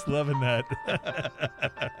 You're just loving that.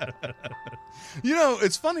 You know,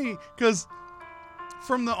 it's funny because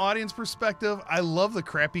from the audience perspective, I love the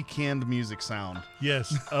crappy canned music sound.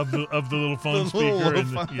 Yes, of the little phone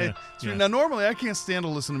speaker. Now, normally I can't stand to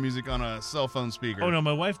listen to music on a cell phone speaker. Oh no,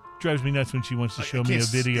 my wife drives me nuts when she wants to show me a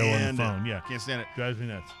video on the phone. Yeah, can't stand it. Drives me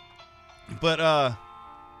nuts. But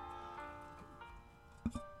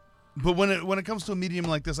when it comes to a medium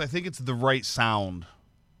like this, I think it's the right sound.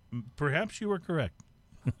 Perhaps you were correct.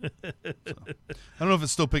 I don't know if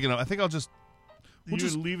it's still picking up. I think I'll just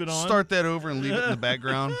leave it on. Start that over and leave it in the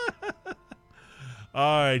background.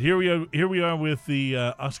 All right, here we are with the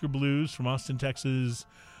Oscar Blues from Austin, Texas.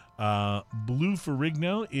 Blue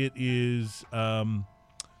Ferrigno. It is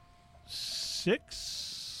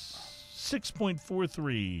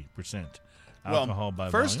 6.43% alcohol by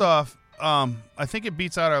first volume. off, I think it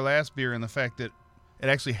beats out our last beer in the fact that it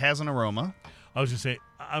actually has an aroma. I was going to say,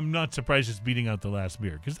 I'm not surprised it's beating out the last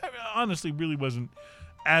beer because that honestly really wasn't,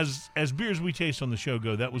 as beers we taste on the show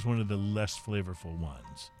go, that was one of the less flavorful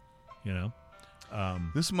ones, you know?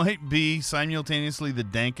 This might be simultaneously the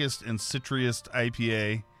dankest and citriest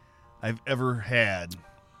IPA I've ever had.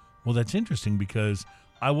 Well, that's interesting because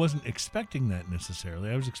I wasn't expecting that necessarily.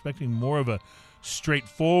 I was expecting more of a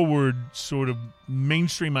straightforward sort of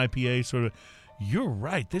mainstream IPA sort of. You're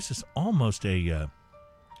right. This is almost a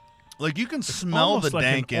like you can smell the like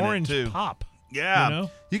dank an in orange it too. Pop. Yeah, you know?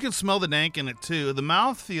 You can smell the dank in it too. The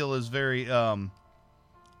mouthfeel is very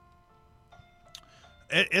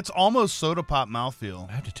it's almost soda pop mouthfeel.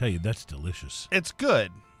 I have to tell you, that's delicious. It's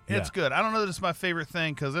good. Yeah. It's good. I don't know that it's my favorite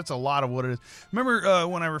thing because it's a lot of what it is. Remember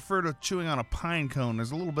when I refer to chewing on a pine cone? There's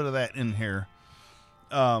a little bit of that in here.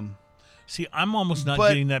 See, I'm almost not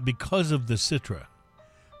getting that because of the Citra.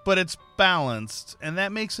 But it's balanced, and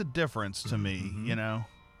that makes a difference to me, you know,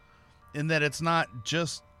 in that it's not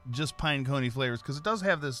just pine coney flavors because it does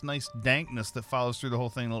have this nice dankness that follows through the whole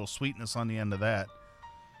thing, a little sweetness on the end of that.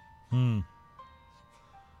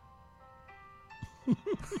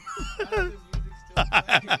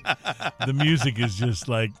 The music is just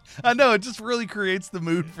like I know, it just really creates the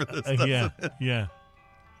mood for this stuff. Yeah.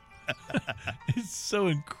 It's so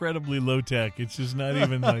incredibly low tech. It's just not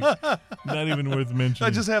even worth mentioning.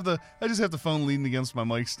 I just have the phone leaning against my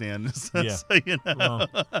mic stand. So you know.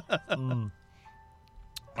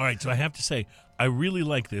 All right, so I have to say I really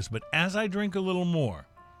like this, but as I drink a little more,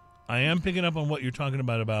 I am picking up on what you're talking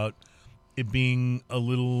about it being a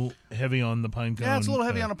little heavy on the pine cone. Yeah, it's a little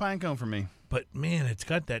heavy on a pine cone for me. But man, it's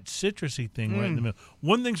got that citrusy thing right in the middle.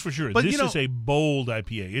 One thing's for sure, but, this is a bold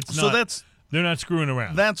IPA. It's so not. They're not screwing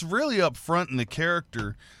around. That's really up front in the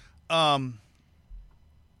character. The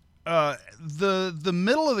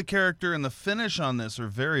middle of the character and the finish on this are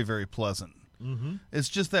very, very pleasant. Mm-hmm. It's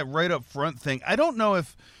just that right up front thing. I don't know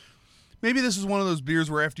if maybe this is one of those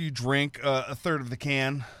beers where after you drink a third of the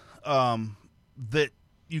can, that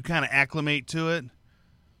you kind of acclimate to it.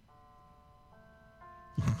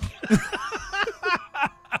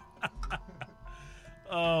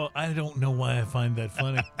 Oh, I don't know why I find that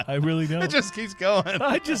funny. I really don't. It just keeps going.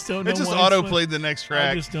 I just don't know. It just why auto-played the next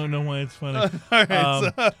track. I just don't know why it's funny. All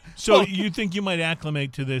right, so you think you might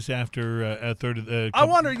acclimate to this after a third of the? I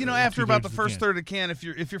wonder, after about the first third of the can, if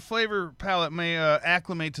your flavor palate may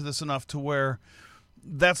acclimate to this enough to where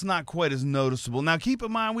that's not quite as noticeable. Now, keep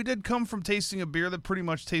in mind, we did come from tasting a beer that pretty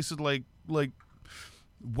much tasted like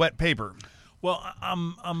wet paper. Well,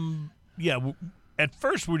 yeah. At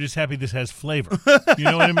first, we're just happy this has flavor. You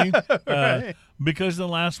know what I mean? Right. Because the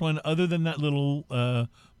last one, other than that little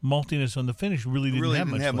maltiness on the finish, really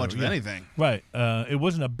didn't have much of anything. Right. It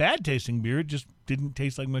wasn't a bad tasting beer. It just didn't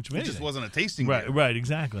taste like much of anything. It just wasn't a tasting beer. Right,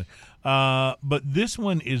 exactly. But this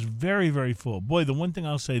one is very, very full. Boy, the one thing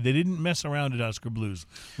I'll say, they didn't mess around at Oscar Blues.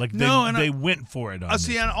 Like they went for it.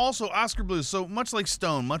 See, and also Oscar Blues. So much like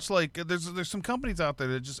Stone, much like there's some companies out there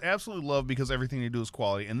that just absolutely love because everything they do is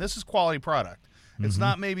quality, and this is quality product. It's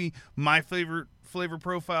not maybe my favorite flavor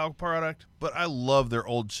profile product, but I love their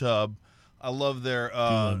Old Chub. I love their.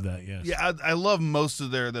 I love that. Yes. Yeah, I love most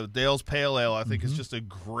of the Dale's Pale Ale. I think is just a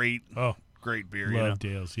great beer. Love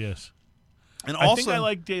Dale's. Yes. And I also, think I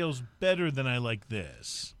like Dale's better than I like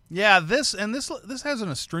this. yeah, this has an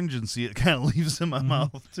astringency. It kind of leaves in my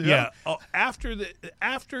mouth too. Yeah,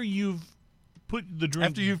 after you've put the drink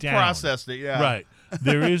after you've down, processed it. Yeah, right.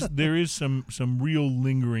 There is some real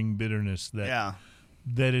lingering bitterness that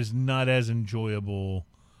is not as enjoyable,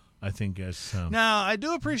 I think, as some. Now, I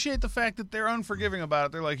do appreciate the fact that they're unforgiving about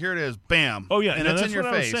it. They're like, here it is, bam. Oh yeah, and no, it's that's in your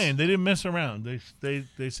what face. I was saying. They didn't mess around.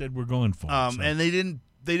 They said we're going for it. So. And they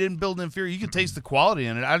didn't build in fear. You could taste the quality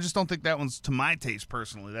in it. I just don't think that one's to my taste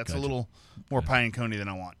personally. That's a little more pie and coney than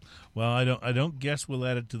I want. Well, I don't guess we'll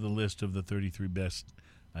add it to the list of the 33 best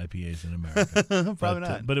IPAs in America. Probably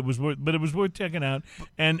not. But it was worth checking out,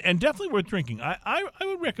 and definitely worth drinking. I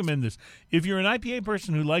would recommend this if you're an IPA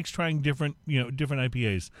person who likes trying different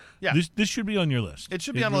IPAs. Yeah. This should be on your list. It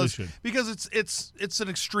should be on the really list should. because it's an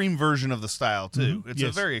extreme version of the style too. It's a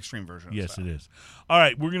Yes. very extreme version. Of the Yes, style. it is. All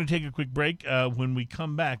right, we're going to take a quick break. When we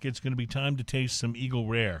come back, it's going to be time to taste some Eagle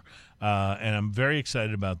Rare, and I'm very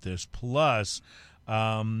excited about this. Plus,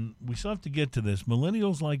 we still have to get to this.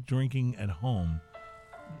 Millennials like drinking at home.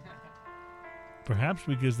 Perhaps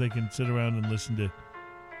because they can sit around and listen to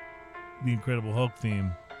the Incredible Hulk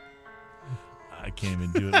theme. I can't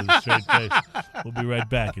even do it with a straight face. We'll be right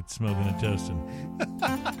back. It's Smoking and Toasting.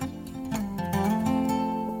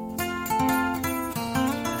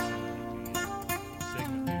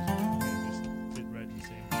 Segment music just fit right in the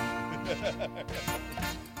same place.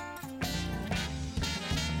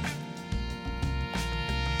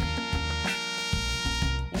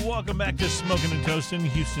 Welcome back to Smoking and Toasting,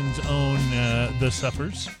 Houston's own The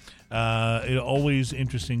Suppers. It's always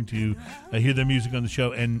interesting to hear their music on the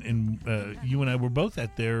show, and you and I were both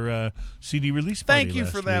at their CD release party. Thank you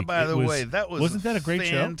last for that, week. by the way. Wasn't that a great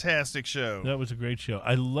show? Fantastic show. That was a great show.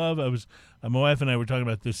 My wife and I were talking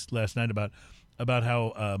about this last night about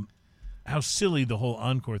how silly the whole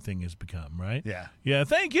encore thing has become. Right? Yeah. Yeah.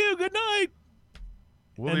 Thank you. Good night.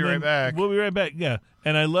 We'll be right back. We'll be right back. Yeah.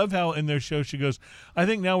 And I love how in their show she goes, I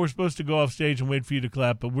think now we're supposed to go off stage and wait for you to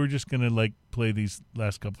clap, but we're just going to play these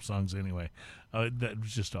last couple songs anyway. That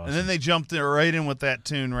was just awesome. And then they jumped right in with that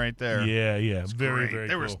tune right there. Yeah. Very, Great. very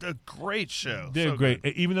They cool. were a great show. They're So great.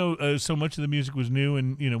 good. Even though so much of the music was new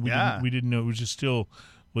and, we didn't know, it was just still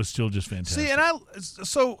just fantastic. See, and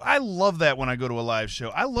I love that when I go to a live show.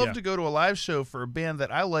 I love to go to a live show for a band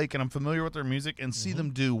that I like and I'm familiar with their music and see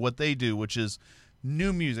them do what they do, which is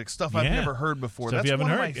new music, stuff I've never heard before. Stuff That's you haven't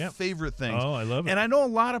one of heard. my favorite things. Oh, I love it. And I know a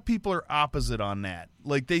lot of people are opposite on that.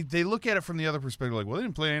 Like they look at it from the other perspective, like, well, they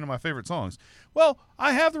didn't play any of my favorite songs. Well,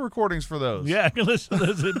 I have the recordings for those. Yeah, I can listen to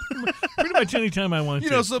those pretty much any time I want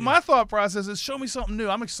to. So my thought process is show me something new.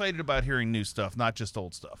 I'm excited about hearing new stuff, not just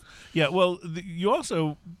old stuff. Yeah, well, you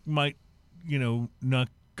also might, not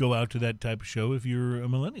go out to that type of show if you're a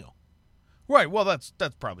millennial. Right. Well, that's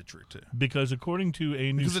probably true too. Because according to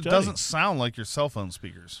a new Because study, it doesn't sound like your cell phone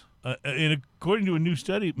speakers. and according to a new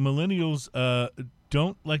study, millennials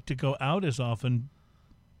don't like to go out as often,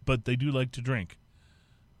 but they do like to drink.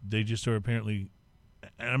 They just are apparently,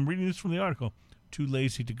 and I'm reading this from the article, too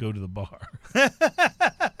lazy to go to the bar.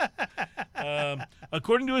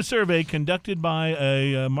 According to a survey conducted by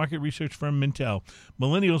a market research firm, Mintel,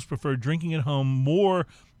 millennials prefer drinking at home more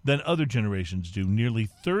than other generations do. Nearly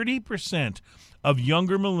 30% of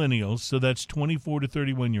younger millennials, so that's 24 to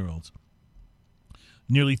 31-year-olds,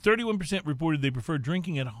 nearly 31% reported they prefer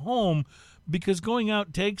drinking at home because going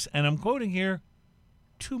out takes, and I'm quoting here,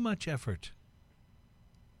 too much effort.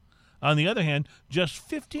 On the other hand, just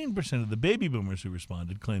 15% of the baby boomers who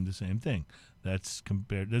responded claimed the same thing. That's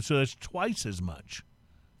twice as much.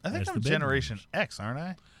 I think as I'm the baby Generation boomers. X, aren't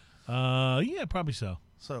I? Yeah, probably so.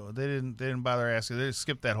 So they didn't bother asking. They just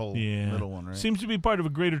skipped that whole middle one, right? Seems to be part of a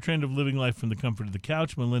greater trend of living life from the comfort of the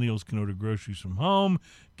couch. Millennials can order groceries from home,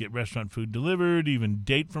 get restaurant food delivered, even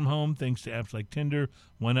date from home thanks to apps like Tinder.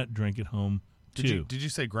 Why not drink at home too? Did you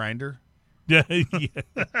say Grindr? Yeah.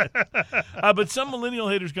 But some millennial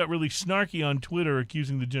haters got really snarky on Twitter,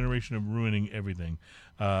 accusing the generation of ruining everything.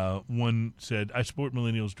 One said, I support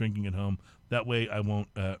millennials drinking at home. That way I won't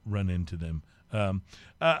run into them. I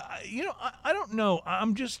don't know.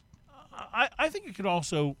 I think it could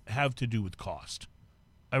also have to do with cost.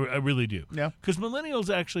 I really do. Yeah. Because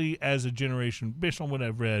millennials actually, as a generation, based on what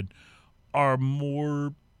I've read, are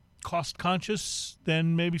more cost conscious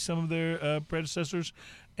than maybe some of their predecessors.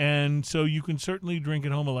 And so you can certainly drink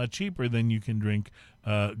at home a lot cheaper than you can drink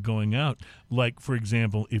going out. Like, for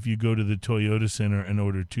example, if you go to the Toyota Center and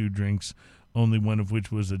order 2 drinks, only one of which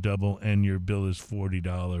was a double, and your bill is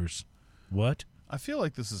 $40. What? I feel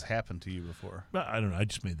like this has happened to you before. I don't know. I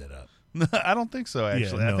just made that up. I don't think so.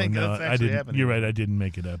 Actually, Yeah, I think that's I actually didn't. happened. You're right. I didn't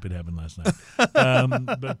make it up. It happened last night.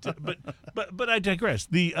 But I digress.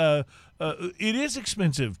 It is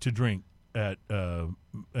expensive to drink at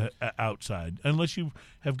outside unless you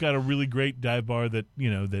have got a really great dive bar that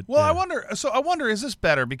that. Well, I wonder. So I wonder, is this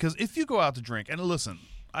better? Because if you go out to drink, and listen,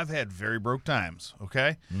 I've had very broke times.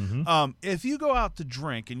 Okay, if you go out to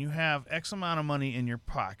drink and you have X amount of money in your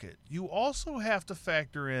pocket, you also have to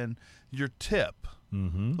factor in your tip.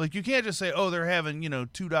 Mm-hmm. Like you can't just say, "Oh, they're having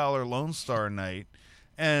 $2 Lone Star night,"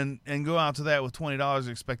 and go out to that with $20 and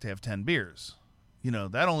expect to have 10 beers.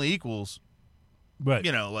 That only equals But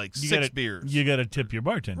like 6 beers. You got to tip your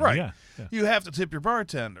bartender, Right. Yeah. You have to tip your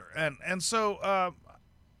bartender, and so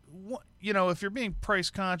if you're being price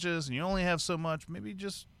conscious and you only have so much, maybe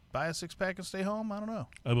just buy a 6-pack and stay home. I don't know.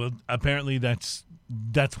 Well, apparently that's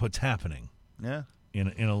what's happening. Yeah. In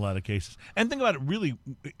a lot of cases. And think about it, really,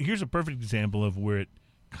 here's a perfect example of where it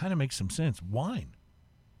kind of makes some sense. Wine.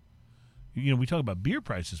 We talk about beer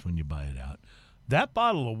prices when you buy it out. That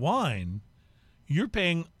bottle of wine, you're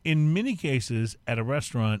paying, in many cases, at a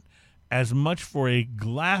restaurant, as much for a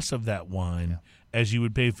glass of that wine as you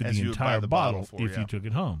would pay for As the you would buy entire the bottle bottle for, if yeah. you took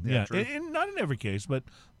it home. Yeah, true. And not in every case, but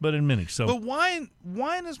in many. So, But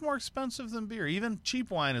wine is more expensive than beer. Even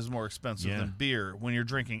cheap wine is more expensive Yeah. than beer when you're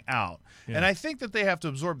drinking out. Yeah. And I think that they have to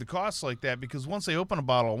absorb the costs like that because once they open a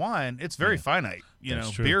bottle of wine, it's very finite.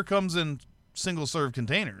 That's true. Beer comes in single-serve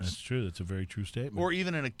containers. that's true. That's a very true statement. Or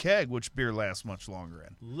even in a keg, which beer lasts much longer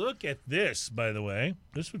in. Look at this, by the way.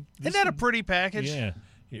 Isn't that a pretty package? Yeah,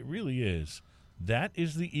 it really is. That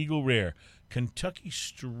is the Eagle Rare Kentucky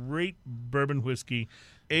straight bourbon whiskey,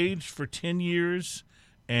 aged for 10 years.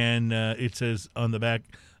 And it says on the back,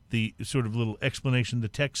 the sort of little explanation. The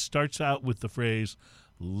text starts out with the phrase,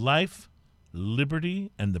 life,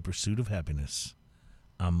 liberty, and the pursuit of happiness.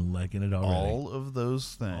 I'm liking it already. All of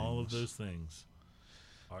those things. All of those things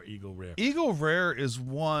are Eagle Rare. Eagle Rare is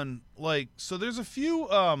one, so there's a few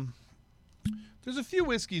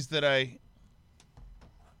whiskeys that I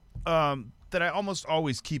almost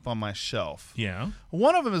always keep on my shelf. Yeah.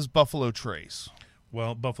 One of them is Buffalo Trace.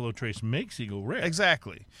 Well, Buffalo Trace makes Eagle Rare.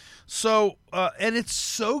 Exactly. So, and it's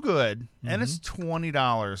so good, and it's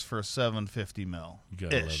 $20 for a 750 ml You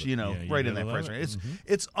gotta love ish. it. Yeah, you right in gotta that price love range. it.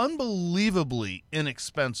 It's unbelievably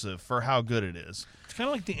inexpensive for how good it is. It's kind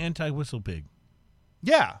of like the anti-whistle pig,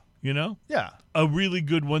 Yeah, yeah, a really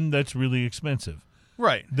good one that's really expensive.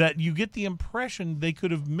 right. That you get the impression they could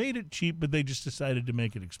have made it cheap, but they just decided to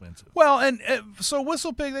make it expensive. Well, and so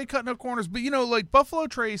Whistle Pig, they cut no corners. But, like Buffalo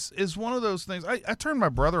Trace is one of those things. I turned my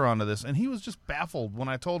brother onto this, and he was just baffled when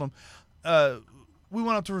I told him. We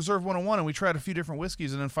went up to Reserve 101, and we tried a few different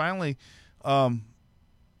whiskeys. And then finally,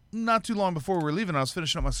 not too long before we were leaving, I was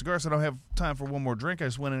finishing up my cigar, so I don't have time for one more drink. I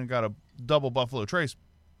just went in and got a double Buffalo Trace.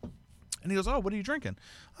 And he goes, "Oh, what are you drinking?"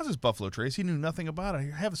 I was just Buffalo Trace. He knew nothing about it.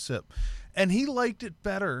 Here, have a sip. And he liked it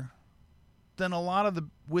better than a lot of the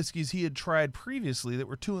whiskeys he had tried previously that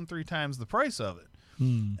were 2 and 3 times the price of it.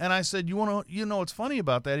 And I said, you know what's funny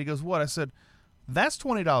about that? He goes, "What?" I said, "That's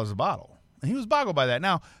 $20 a bottle." And he was boggled by that.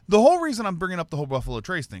 Now, the whole reason I'm bringing up the whole Buffalo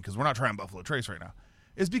Trace thing, because we're not trying Buffalo Trace right now,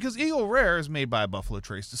 is because Eagle Rare is made by Buffalo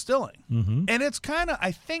Trace Distilling. Mm-hmm. And it's kind of,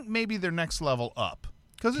 I think maybe their next level up,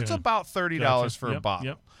 because it's Okay. about $30 for a bottle.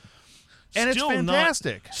 Yep. And Still it's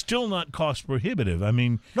fantastic. Still not cost prohibitive. I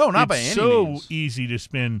mean, No, not it's by any so means. easy to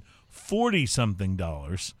spend $40-something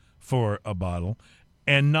for a bottle,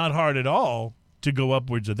 and not hard at all to go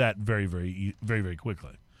upwards of that very, very, very, very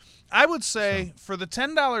quickly. I would say for the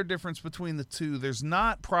 $10 difference between the two, there's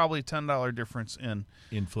not probably $10 difference in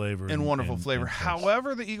flavor, wonderful flavor. taste.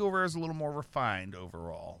 However, the Eagle Rare is a little more refined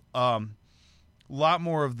overall. A lot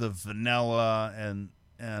more of the vanilla and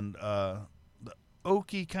the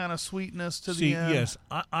oaky kind of sweetness to See, the end. yes,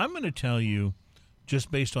 I'm going to tell you, just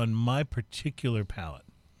based on my particular palate,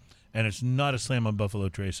 and it's not a slam on Buffalo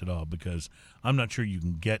Trace at all, because I'm not sure you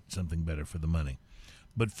can get something better for the money.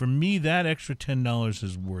 But for me, that extra $10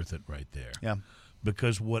 is worth it right there. Yeah.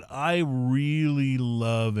 Because what I really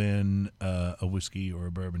love in a whiskey or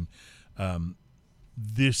a bourbon,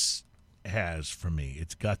 this has for me.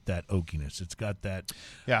 It's got that oakiness. It's got that.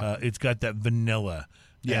 Yeah. It's got that vanilla.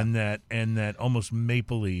 Yeah. And that almost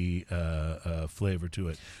mapley flavor to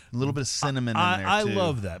it. A little bit of cinnamon in there, too. I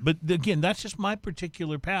love that. But again, that's just my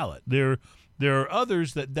particular palate. There are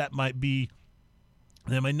others that might be.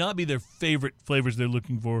 That might not be their favorite flavors they're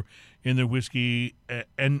looking for in their whiskey,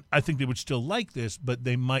 and I think they would still like this, but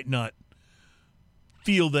they might not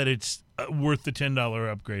feel that it's worth the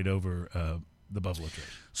 $10 upgrade over the Buffalo Trace.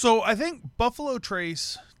 So I think Buffalo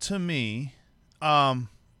Trace, to me,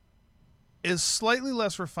 is slightly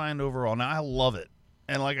less refined overall. Now, I love it.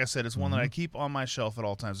 And like I said, it's one that I keep on my shelf at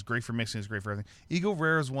all times. It's great for mixing. It's great for everything. Eagle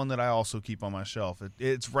Rare is one that I also keep on my shelf.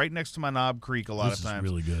 It's right next to my Knob Creek a lot of times. This is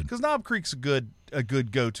really good. Because Knob Creek's a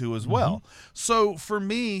good go-to as well. So for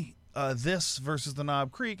me, this versus the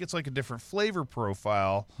Knob Creek, it's like a different flavor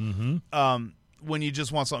profile. When you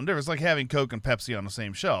just want something different. It's like having Coke and Pepsi on the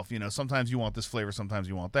same shelf. You know, sometimes you want this flavor, sometimes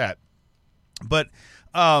you want that. But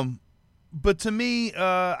to me,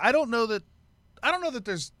 I don't know that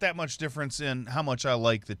there's that much difference in how much I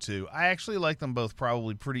like the two. I actually like them both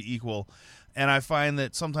probably pretty equal, and I find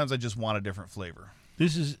that sometimes I just want a different flavor.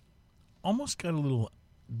 This is almost got a little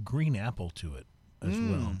green apple to it as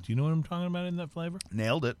well. Do you know what I'm talking about in that flavor?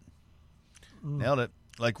 Nailed it. Nailed it.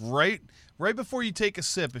 Like right before you take a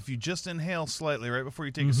sip, if you just inhale slightly, right before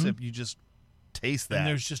you take a sip, you just taste that. And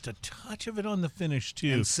there's just a touch of it on the finish,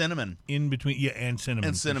 too. And cinnamon. In between. Yeah, and cinnamon.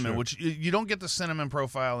 And cinnamon, sure. which you don't get the cinnamon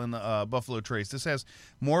profile in the Buffalo Trace. This has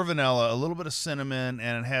more vanilla, a little bit of cinnamon,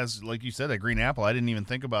 and it has, like you said, that green apple. I didn't even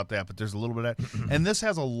think about that, but there's a little bit of that. And this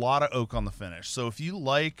has a lot of oak on the finish. So if you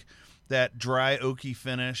like that dry, oaky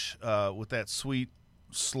finish with that sweet,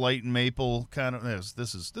 slight maple kind of,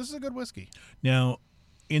 this is a good whiskey. Now,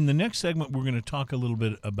 in the next segment, we're going to talk a little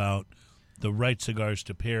bit about the right cigars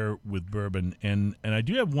to pair with bourbon, and I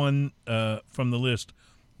do have one from the list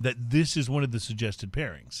that this is one of the suggested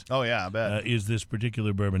pairings. Oh yeah, I bet is this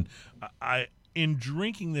particular bourbon. In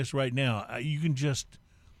drinking this right now, you can just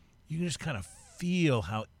kind of feel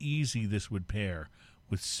how easy this would pair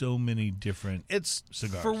with so many different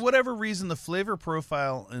cigars. For whatever reason, the flavor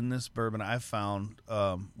profile in this bourbon I've found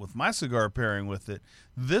with my cigar pairing with it,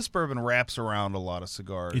 this bourbon wraps around a lot of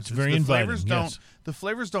cigars. It's very inviting. The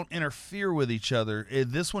flavors don't interfere with each other.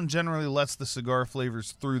 This one generally lets the cigar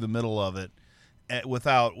flavors through the middle of it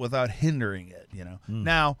without hindering it. You know.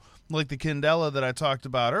 Now, like the Candela that I talked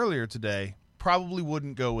about earlier today, probably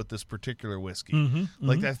wouldn't go with this particular whiskey.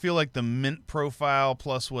 Like I feel like the mint profile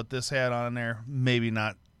plus what this had on there, maybe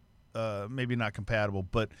not compatible.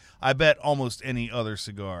 But I bet almost any other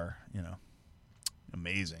cigar,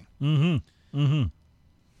 amazing.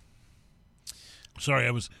 Sorry,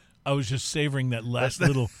 I was just savoring that last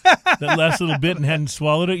little bit and hadn't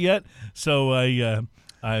swallowed it yet. So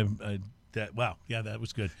that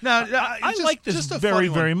was good. Now, I like this very,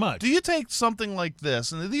 very much. Do you take something like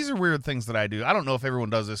this, and these are weird things that I do. I don't know if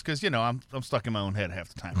everyone does this because, I'm stuck in my own head half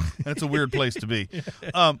the time, and it's a weird place to be.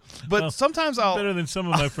 But sometimes I'll... Better than some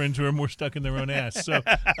of my friends who are more stuck in their own ass. So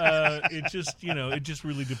it just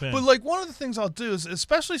really depends. But, like, one of the things I'll do is,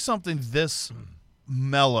 especially something this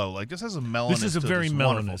mellow, like this has a mellowness. This is a very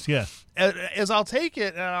mellowness, yeah. As I'll take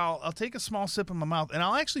it and I'll take a small sip in my mouth and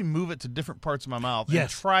I'll actually move it to different parts of my mouth and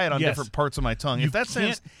try it on different parts of my tongue. If that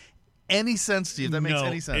makes any sense to you, if that makes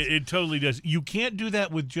any sense. It totally does. You can't do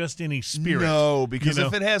that with just any spirit. No, because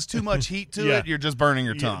if it has too much heat to it, you're just burning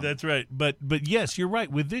your tongue. That's right. But yes, you're right.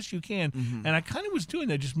 With this you can. And I kind of was doing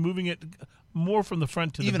that, just moving it more from the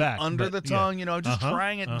front to the back. Even under the tongue, just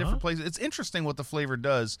trying it in different places. It's interesting what the flavor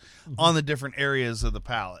does on the different areas of the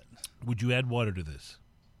palate. Would you add water to this?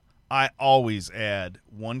 I always add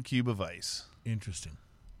 1 cube of ice. Interesting.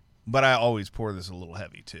 But I always pour this a little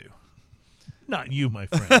heavy, too. Not you, my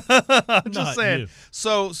friend. I'm just saying.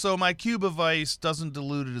 So my cube of ice doesn't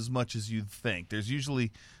dilute it as much as you'd think. There's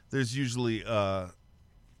usually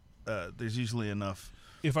enough.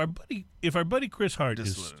 If our buddy Chris Hart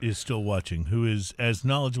is still watching, who is as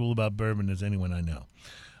knowledgeable about bourbon as anyone I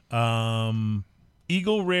know,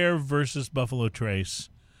 Eagle Rare versus Buffalo Trace,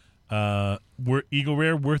 were Eagle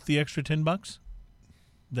Rare worth the extra $10?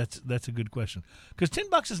 That's a good question, because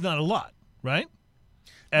 $10 is not a lot, right?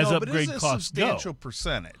 As upgrade costs go, but it's a substantial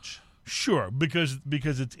percentage. Sure, because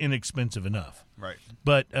it's inexpensive enough, right?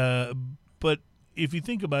 But if you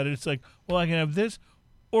think about it, it's like, well, I can have this.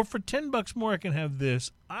 Or for $10 more, I can have this.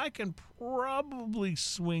 I can probably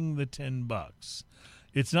swing the $10.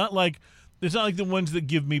 It's not like the ones that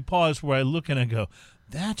give me pause, where I look and I go,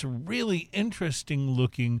 "That's really interesting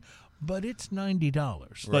looking," but it's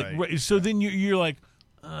 $90. Right. So then you're like,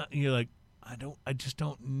 I just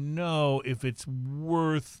don't know if it's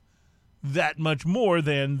worth that much more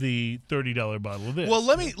than the $30 bottle of this. Well,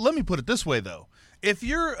 let me put it this way though. If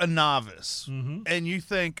you're a novice and you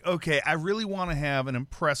think, okay, I really want to have an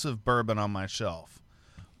impressive bourbon on my shelf,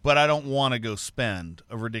 but I don't want to go spend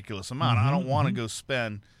a ridiculous amount. I don't want to go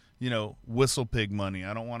spend, Whistle Pig money.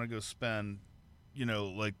 I don't want to go spend,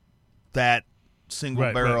 like that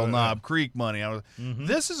single barrel Knob Creek money.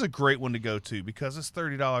 This is a great one to go to because it's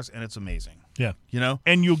 $30 and it's amazing. Yeah.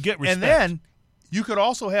 And you'll get respect. And then you could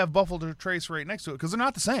also have Buffalo Trace right next to it because they're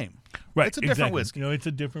not the same. Right. It's a different whiskey. It's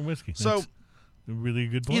a different whiskey. So really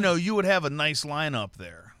good point. You know, you would have a nice lineup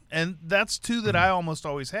there. And that's two that I almost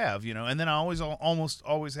always have, you know. And then I almost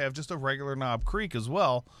always have just a regular Knob Creek as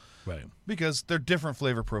well. Right. Because they're different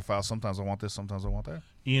flavor profiles. Sometimes I want this, sometimes I want that.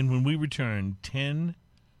 Ian, when we return, 10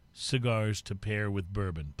 cigars to pair with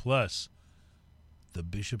bourbon, plus the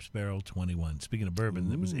Bishop's Barrel 21. Speaking of bourbon,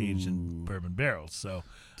 that was aged in bourbon barrels. So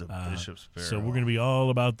The Bishop's Barrel. So we're going to be all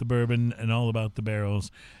about the bourbon and all about the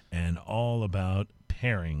barrels and all about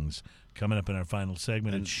pairings coming up in our final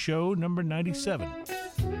segment. It's show number 97.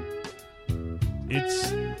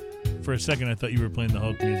 It's, for a second, I thought you were playing the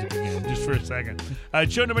Hulk music again. Just for a second.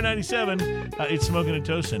 Show number 97. It's Smoking and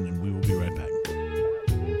Toasting, and we will be right back.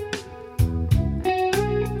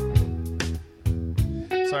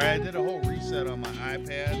 Sorry, I did a whole reset on my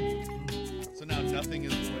iPad, so now nothing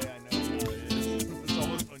is the way I know how it is. It's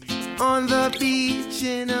almost unusual. On the beach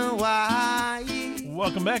in Hawaii.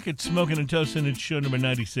 Welcome back. It's Smoking and Toasting. It's show number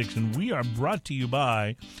 96, and we are brought to you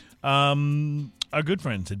by our good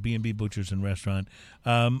friends at B&B Butchers and Restaurant.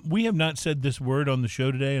 We have not said this word on the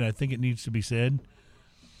show today, and I think it needs to be said.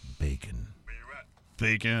 Bacon.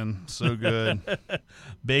 Bacon, so good.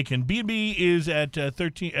 Bacon. B&B is at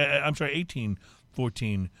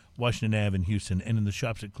 1814 Washington Ave in Houston, and in the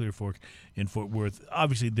shops at Clear Fork in Fort Worth.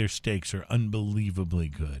 Obviously, their steaks are unbelievably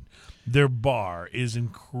good. Their bar is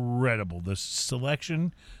incredible. The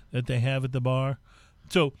selection that they have at the bar.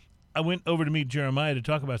 So I went over to meet Jeremiah to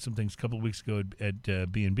talk about some things a couple of weeks ago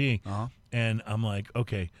at B&B, and I'm like,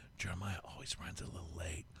 okay, Jeremiah always runs a little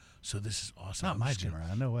late, so this is awesome. Not my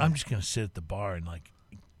Jeremiah, no way. I'm just going to sit at the bar and, like,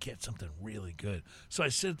 get something really good. So I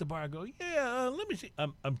sit at the bar and go, let me see.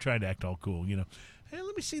 I'm trying to act all cool, you know. Hey,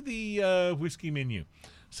 let me see the whiskey menu.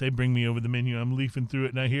 So they bring me over the menu. I'm leafing through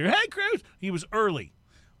it, and I hear, hey, Cruz! He was early.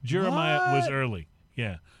 Jeremiah was early.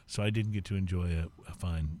 Yeah. So I didn't get to enjoy a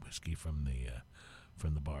fine whiskey from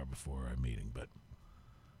the bar before our meeting, but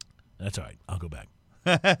that's all right. I'll go back.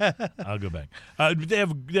 I'll go back. They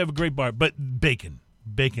have a great bar, but bacon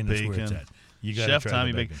is where it's at. You got Chef try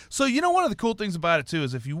Tommy the Bacon. So, you know, one of the cool things about it, too,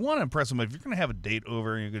 is if you want to impress somebody, if you're going to have a date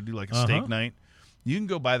over and you're going to do like a steak night, you can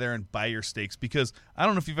go by there and buy your steaks, because I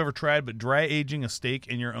don't know if you've ever tried, but dry aging a steak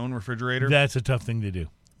in your own refrigerator. That's a tough thing to do.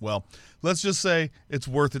 Well, let's just say it's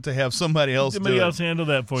worth it to have somebody else handle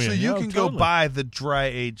that for you. So you can go totally. buy the dry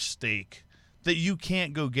aged steak that you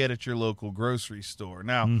can't go get at your local grocery store.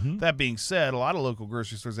 Now, that being said, a lot of local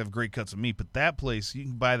grocery stores have great cuts of meat, but that place, you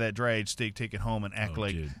can buy that dry-aged steak, take it home, and act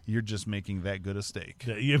like you're just making that good a steak.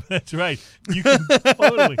 Yeah, that's right. You can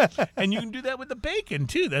totally. And you can do that with the bacon,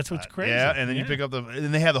 too. That's what's crazy. Yeah, and then you pick up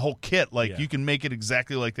and they have the whole kit. Like, you can make it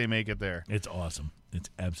exactly like they make it there. It's awesome.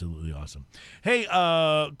 It's absolutely awesome. Hey,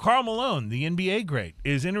 Karl Malone, the NBA great,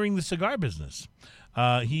 is entering the cigar business.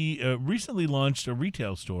 He recently launched a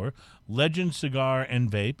retail store, Legend Cigar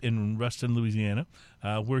and Vape, in Ruston, Louisiana,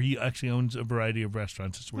 where he actually owns a variety of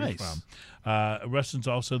restaurants. That's where he's from. Ruston's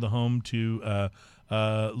also the home to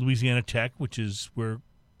Louisiana Tech, which is where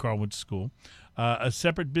Karl went to school. A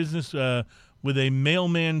separate business with a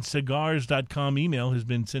mailmancigars.com email has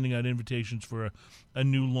been sending out invitations for a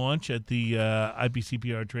new launch at the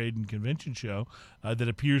IPCPR Trade and Convention Show that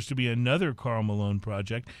appears to be another Karl Malone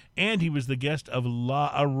project. And he was the guest of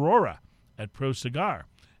La Aurora at Pro Cigar.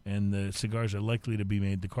 And the cigars are likely to be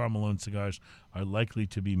made, the Karl Malone cigars are likely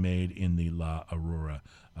to be made in the La Aurora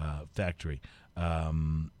factory.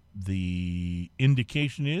 The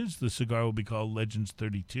indication is the cigar will be called Legends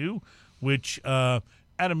 32, which,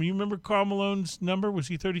 Adam, you remember Karl Malone's number? Was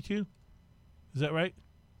he 32? Is that right?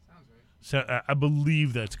 So, I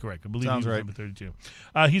believe that's correct. I believe he was number 32.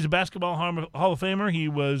 He's a basketball Hall of Famer. He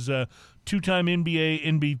was two-time NBA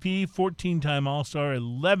MVP, 14-time All-Star,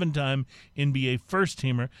 11-time NBA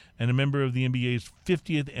first-teamer, and a member of the NBA's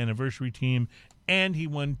 50th anniversary team. And he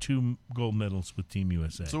won 2 gold medals with Team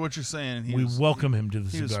USA. So what you're saying, we welcome him to the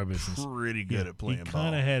cigar was business. Pretty good at playing ball. He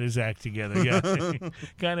kind of had his act together. Yeah,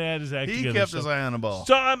 kind of had his act together. He kept his eye on the ball.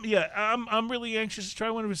 So I'm really anxious to try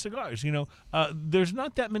one of his cigars. You know, there's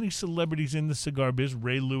not that many celebrities in the cigar biz.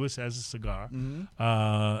 Ray Lewis has a cigar,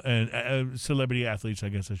 and celebrity athletes, I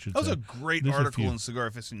guess I should say. That was a great article in Cigar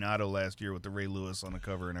Aficionado last year with the Ray Lewis on the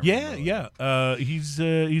cover and everything. Yeah. He's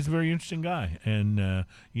a very interesting guy, and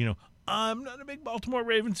you know. I'm not a big Baltimore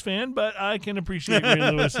Ravens fan, but I can appreciate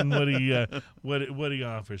Ray Lewis and what he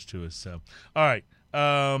offers to us. So, all right,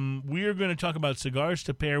 we are going to talk about cigars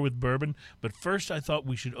to pair with bourbon, but first I thought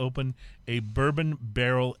we should open a bourbon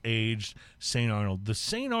barrel aged St. Arnold, the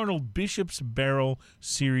St. Arnold Bishop's Barrel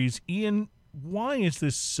series. Ian, why is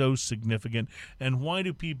this so significant, and why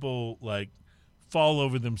do people fall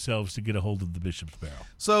over themselves to get a hold of the Bishop's Barrel?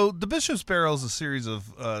 So the Bishop's Barrel is a series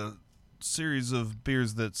of series of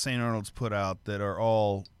beers that St. Arnold's put out that are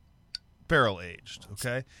all barrel aged.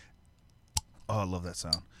 Okay. Oh, I love that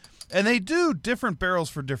sound. And they do different barrels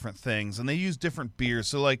for different things, and they use different beers.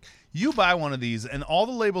 So, like, you buy one of these, and all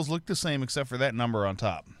the labels look the same except for that number on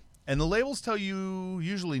top. And the labels tell you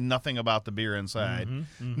usually nothing about the beer inside.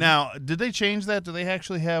 Now, did they change that? Do they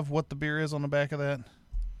actually have what the beer is on the back of that?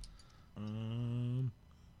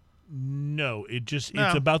 No, it's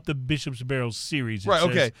No. about the Bishop's Barrel series. It Right, says,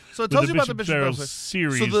 okay. So it with tells you about the Bishop's Barrel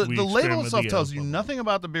series. So we the label experiment itself with the tells you alcohol. nothing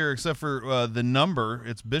about the beer except for the number.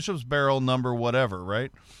 It's Bishop's Barrel number whatever,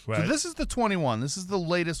 right? So Right. this is the 21. This is the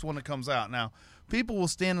latest one that comes out. Now, people will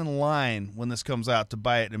stand in line when this comes out to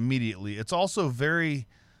buy it immediately. It's also very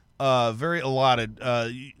allotted.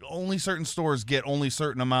 Only certain stores get only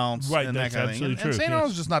certain amounts, Right, and that's that kind of thing. absolutely And true, St. yes.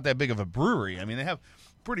 Arnold's just not that big of a brewery. I mean, they have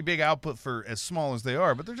pretty big output for as small as they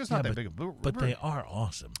are, but they're just not that big of a brewery. But they are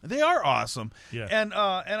awesome. They are awesome. Yeah. And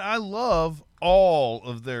I love all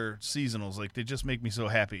of their seasonals. Like, they just make me so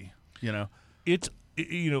happy, you know. It's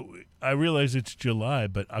I realize it's July,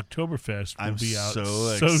 but Oktoberfest will I'm be out so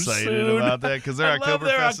excited soon. about that because their I love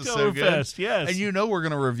their Oktoberfest is so good. Oktoberfest, yes. And you know we're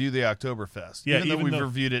going to review the Oktoberfest, Yeah, even though even we've though-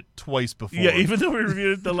 reviewed it twice before. Yeah, even though we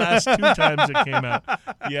reviewed it the last 2 times it came out.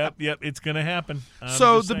 Yep, it's going to happen. I'm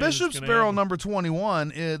So just the saying it's Bishop's gonna Barrel happen. number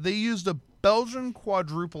 21, they used a Belgian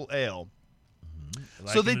quadruple ale.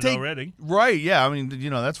 So Liking they it take already. right, yeah. I mean,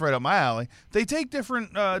 that's right up my alley. They take different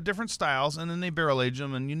styles and then they barrel age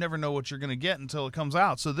them, and you never know what you're going to get until it comes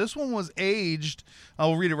out. So this one was aged.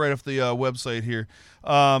 I'll read it right off the website here.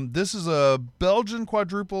 This is a Belgian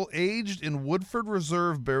quadruple aged in Woodford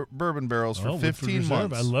Reserve bourbon barrels for Woodford 15 Reserve.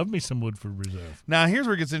 months. I love me some Woodford Reserve. Now, here's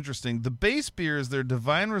where it gets interesting. The base beer is their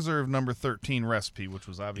Divine Reserve number 13 recipe, which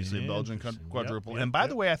was obviously a Belgian Interesting. quadruple. Yep, and by yep.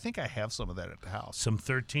 the way, I think I have some of that at the house. Some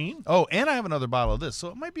 13. Oh, and I have another bottle of this, so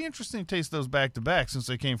it might be interesting to taste those back to back since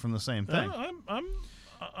they came from the same thing.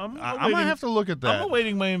 I'm I awaiting- might have to look at that. I'm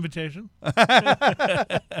awaiting my invitation.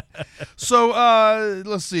 So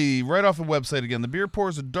let's see. Right off the website again. The beer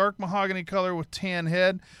pours a dark mahogany color with tan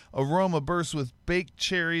head. Aroma bursts with baked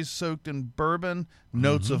cherries soaked in bourbon.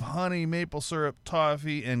 Notes of honey, maple syrup,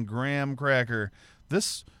 toffee, and graham cracker.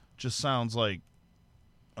 This just sounds like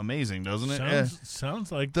amazing, doesn't it?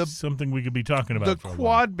 Sounds like The- something we could be talking about The for a while.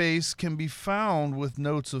 quad base can be found with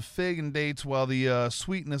notes of fig and dates, while the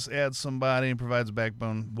sweetness adds some body and provides a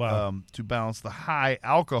backbone to balance the high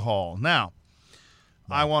alcohol. Now,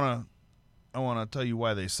 I want to tell you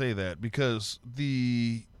why they say that, because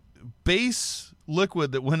the base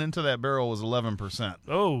liquid that went into that barrel was 11%.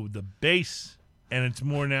 Oh, the base, and it's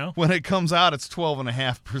more now. When it comes out, it's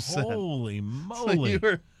 12.5%. Holy So moly!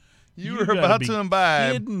 you were gotta about be to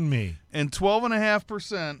imbibe kidding me. in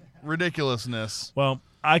 12.5% ridiculousness. Well,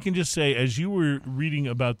 I can just say, as you were reading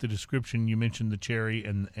about the description, you mentioned the cherry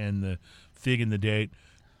and the fig and the date,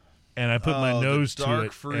 and I put my Oh, the nose to dark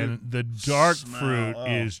it, fruit and the dark smell. fruit Oh.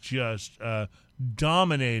 is just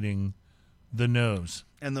dominating the nose.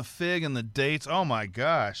 And the fig and the dates. Oh my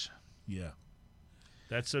gosh. Yeah,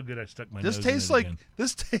 that's so good. I stuck my This nose tastes in it like again.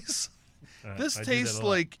 this tastes this I do that tastes a lot.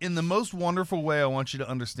 like, in the most wonderful way I want you to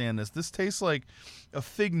understand this. This tastes like a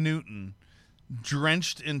fig Newton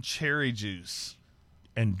drenched in cherry juice.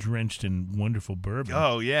 and drenched in wonderful bourbon.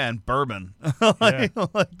 Oh yeah, and bourbon. like,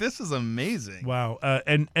 this is amazing. Wow.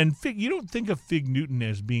 And fig, you don't think of Fig Newton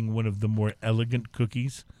as being one of the more elegant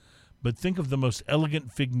cookies, but think of the most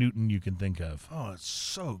elegant Fig Newton you can think of. Oh, it's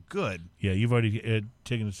so good. Yeah, you've already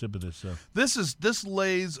taken a sip of this, so. This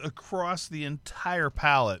lays across the entire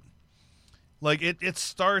palate. Like it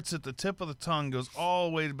starts at the tip of the tongue, goes all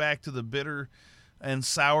the way back to the bitter and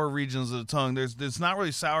sour regions of the tongue. It's not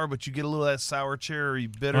really sour, but you get a little of that sour cherry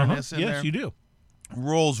bitterness in yes, there. you do.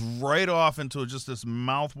 Rolls right off into just this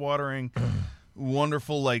mouth-watering,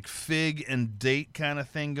 wonderful, like fig and date kind of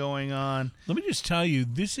thing going on. Let me just tell you,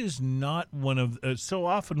 this is not one of so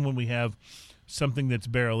often when we have something that's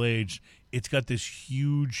barrel aged, it's got this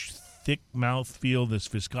huge, thick mouthfeel, this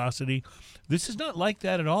viscosity. This is not like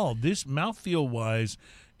that at all. This mouthfeel wise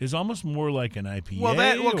is almost more like an IPA.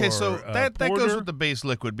 Well, so or, that goes porter. with the base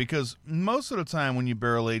liquid, because most of the time when you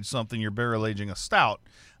barrel age something, you're barrel aging a stout,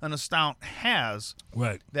 and a stout has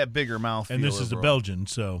right. that bigger mouthfeel. And this is a overall. Belgian,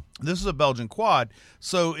 so This is a Belgian quad,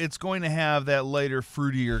 so it's going to have that lighter,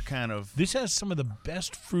 fruitier kind of. this has some of the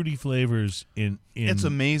best fruity flavors in It's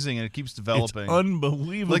amazing, and it keeps It's developing.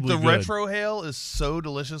 unbelievably Like the good. retro hail is so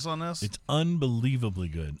delicious on this. It's unbelievably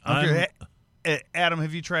good. Okay, Adam,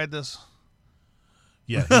 have you tried this?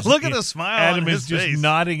 Yeah, Look at the smile Adam on is his just face.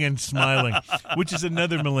 nodding and smiling, which is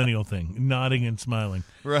another millennial thing, nodding and smiling.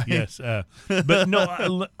 Right. Yes. But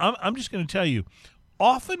no, I'm just going to tell you,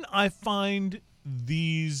 often I find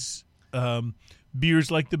these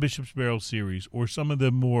beers like the Bishop's Barrel series or some of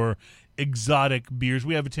the more exotic beers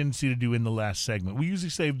we have a tendency to do in the last segment. We usually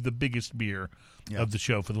save the biggest beer of the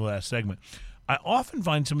show for the last segment. I often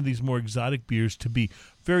find some of these more exotic beers to be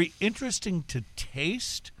very interesting to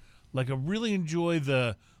taste. Like I really enjoy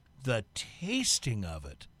the tasting of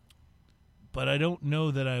it, but I don't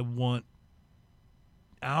know that I want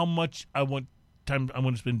how much I want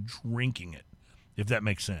to spend drinking it, if that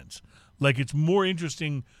makes sense. Like it's more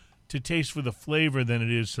interesting to taste for the flavor than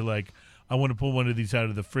it is to like I want to pull one of these out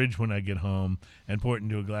of the fridge when I get home and pour it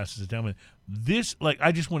into a glass and sit down with it. This, like,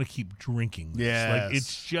 I just want to keep drinking this. Yes. Like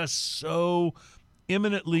it's just so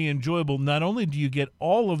eminently enjoyable. Not only do you get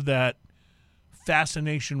all of that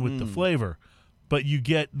fascination with the flavor, but you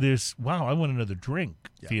get this, wow, I want another drink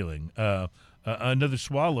feeling. Another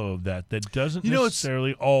swallow of that doesn't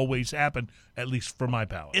necessarily always happen, at least for my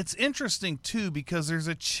palate. It's interesting, too, because there's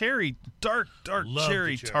a dark Love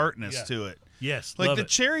cherry the cherry. tartness to it. Yes, Like love the it.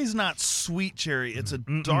 cherry's not sweet cherry; it's a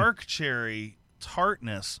dark cherry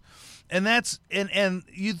tartness, and that's and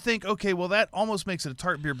you'd think, okay, well that almost makes it a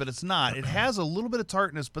tart beer, but it's not. It has a little bit of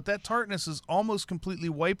tartness, but that tartness is almost completely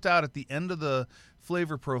wiped out at the end of the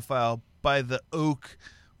flavor profile by the oak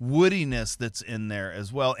woodiness that's in there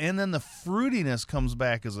as well, and then the fruitiness comes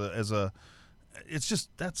back as a. It's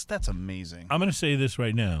just that's amazing. I'm going to say this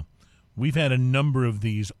right now. We've had a number of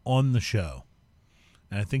these on the show.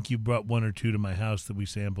 And I think you brought one or two to my house that we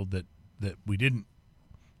sampled that we didn't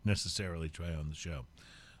necessarily try on the show.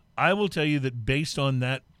 I will tell you that based on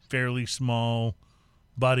that fairly small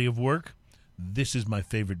body of work, this is my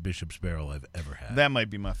favorite Bishop's Barrel I've ever had. That might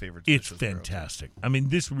be my favorite. It's Bishop's Barrel, fantastic. I mean,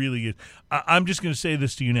 this really is. I'm just going to say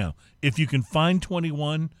this to you now. If you can find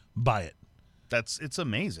 21, buy it. It's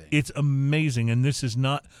amazing. It's amazing, and this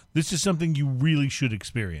is something you really should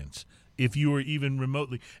experience if you are even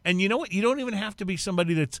remotely. And you know what? You don't even have to be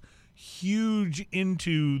somebody that's huge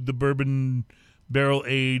into the bourbon barrel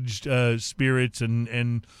aged spirits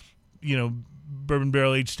and bourbon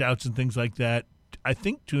barrel aged stouts and things like that. I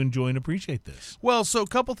think to enjoy and appreciate this. Well, so a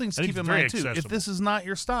couple things to I keep think in it's very mind, too. If accessible. this is not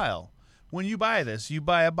your style, when you buy this, you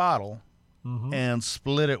buy a bottle and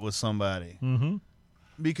split it with somebody. Mm-hmm.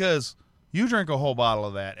 Because you drink a whole bottle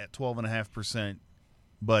of that at 12.5%,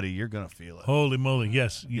 buddy, you're going to feel it. Holy moly!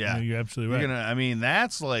 Yes, Yeah. you're absolutely right. I mean,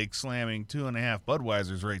 that's like slamming 2.5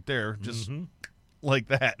 Budweisers right there, just like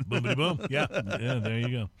that. Boomity boom. Yeah, there you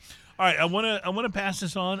go. All right, I want to pass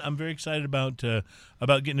this on. I'm very excited about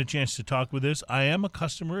getting a chance to talk with this. I am a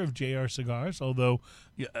customer of JR Cigars, although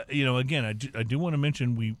again, I do want to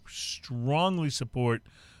mention we strongly support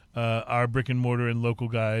our brick and mortar and local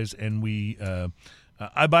guys, and we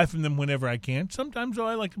I buy from them whenever I can. Sometimes though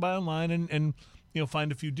I like to buy online and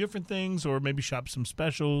find a few different things, or maybe shop some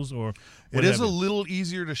specials, or It whatever. is a little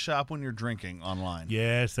easier to shop when you're drinking online.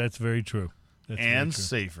 Yes, that's very true. That's very and true.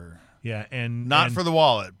 safer. Yeah, and Not and for the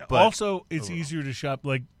wallet, but also it's easier to shop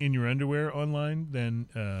like in your underwear online than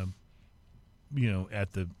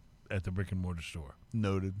at the brick and mortar store.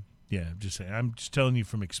 noted. Yeah, just saying. I'm just telling you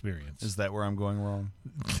from experience. Is that where I'm going wrong?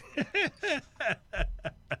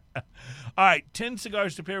 All right, 10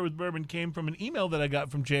 cigars to pair with bourbon came from an email that I got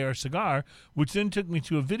from JR Cigar, which then took me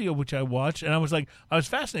to a video which I watched, and I was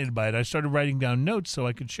fascinated by it. I started writing down notes so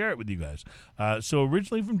I could share it with you guys. So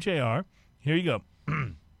originally from JR, here you go.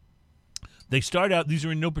 They start out, these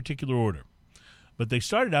are in no particular order, but they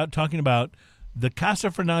started out talking about the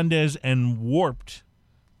Casa Fernandez and Warped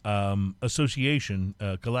association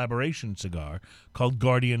collaboration cigar called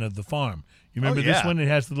Guardian of the Farm. You remember this yeah. one? It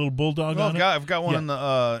has the little bulldog on it. I've got one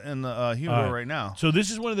Yeah. in the humidor right now. So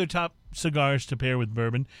this is one of their top cigars to pair with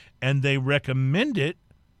bourbon, and they recommend it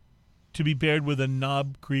to be paired with a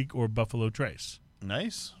Knob Creek or Buffalo Trace.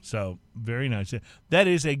 Nice. So very nice. That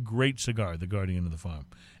is a great cigar, the Guardian of the Farm.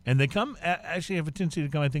 And they come actually have a tendency to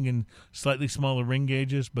come, I think, in slightly smaller ring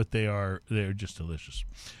gauges, but they're just delicious.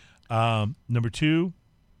 Number 2,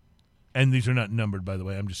 and these are not numbered, by the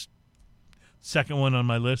way. I'm just second one on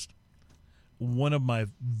my list. One of my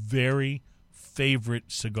very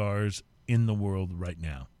favorite cigars in the world right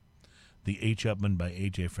now, the H. Upmann by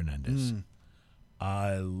A.J. Fernandez.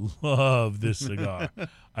 I love this cigar.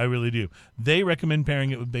 I really do. They recommend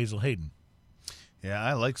pairing it with Basil Hayden. Yeah,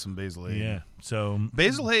 I like some Basil Hayden. Yeah. So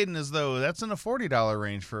Basil Hayden that's in the $40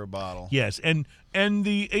 range for a bottle. yes, and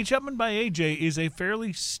the H. Upmann by AJ is a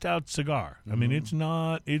fairly stout cigar. I mean, it's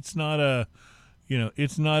not a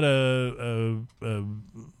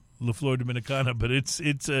La Flor Dominicana, but it's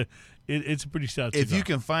a pretty stout cigar. If you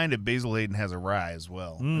can find it, Basil Hayden has a rye as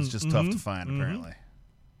well. It's just tough to find, apparently.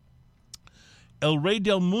 El Rey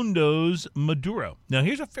del Mundo's Maduro. Now,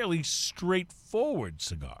 here's a fairly straightforward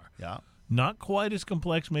cigar. Yeah. Not quite as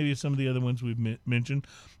complex, maybe, as some of the other ones we've mentioned.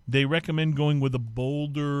 They recommend going with a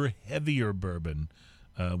bolder, heavier bourbon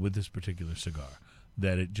with this particular cigar,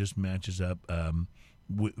 that it just matches up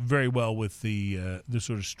very well with the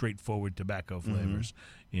sort of straightforward tobacco flavors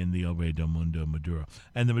in the El Rey del Mundo Maduro.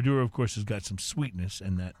 And the Maduro, of course, has got some sweetness,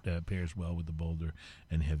 and that pairs well with the bolder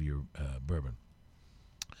and heavier bourbon.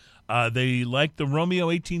 They like the Romeo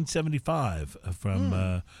 1875 from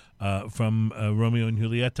Romeo and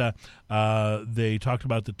Julieta. They talked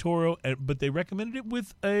about the Toro, but they recommended it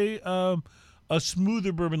with a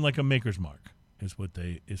smoother bourbon like a Maker's Mark is what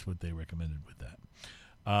they recommended with that.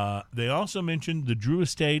 They also mentioned the Drew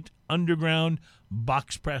Estate Underground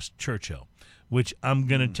Box Pressed Churchill, which I'm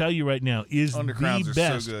going to tell you right now is the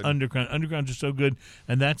best. So good. Undergrounds are so good,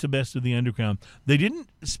 and that's the best of the Underground. They didn't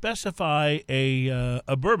specify a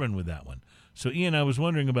bourbon with that one. So, Ian, I was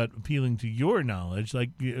wondering about appealing to your knowledge, like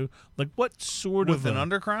what sort with of an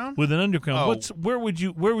Undercrown? With an Undercrown, Oh. where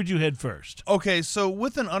would you head first? Okay, so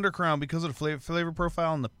with an Undercrown, because of the flavor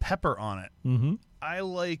profile and the pepper on it, Mm-hmm. I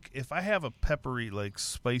like, if I have a peppery, like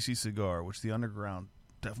spicy cigar, which the Underground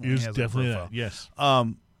definitely Is has definitely a profile. that. Yes.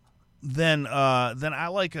 Then I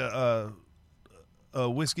like a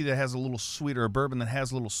whiskey that has a little sweeter, a bourbon that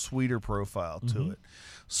has a little sweeter profile to it.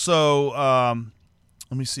 So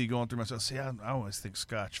let me see, going through myself. See, I always think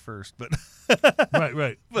Scotch first, but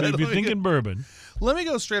Right. But If you're let me thinking bourbon, let me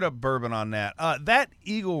go straight up bourbon on that. That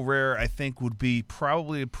Eagle Rare, I think, would be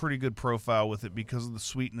probably a pretty good profile with it because of the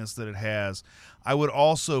sweetness that it has. I would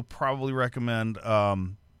also probably recommend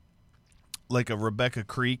like a Rebecca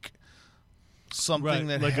Creek, something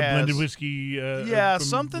that like has a blended whiskey.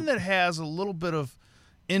 something that has a little bit of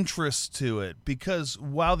interest to it, because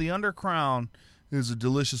while the Undercrown is a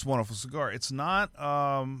delicious, wonderful cigar, it's not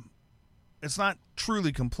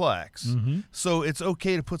truly complex. Mm-hmm. So it's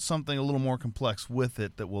okay to put something a little more complex with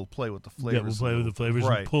it that will play with the flavors. That will play with the flavors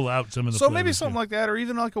right. and pull out some of the So flavors. maybe something yeah. like that, or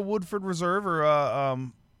even like a Woodford Reserve, or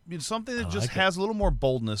something that I just like it. has a little more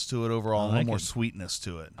boldness to it overall, I and a like little more it. sweetness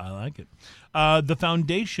to it. I like it. The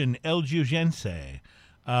Foundation El Giugense.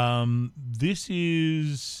 This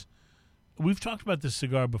is. We've talked about this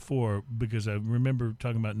cigar before because I remember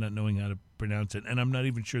talking about not knowing how to pronounce it, and I'm not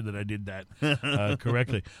even sure that I did that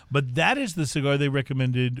correctly. But that is the cigar they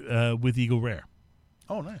recommended with Eagle Rare.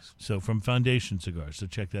 Oh, nice. So from Foundation Cigars, so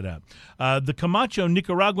check that out. The Camacho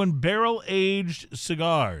Nicaraguan barrel-aged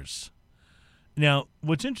cigars. Now,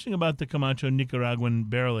 what's interesting about the Camacho Nicaraguan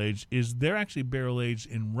barrel-aged is they're actually barrel-aged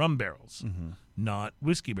in rum barrels, not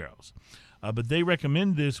whiskey barrels. But they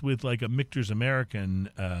recommend this with like a Michter's American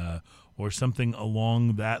or something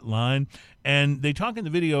along that line. And they talk in the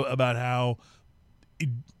video about how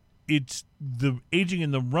it's the aging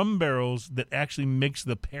in the rum barrels that actually makes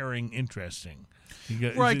the pairing interesting.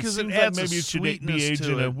 Right, 'cause it seems adds a maybe it should sweetness be aged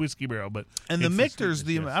to in a it. whiskey barrel, but And the it's Michter's,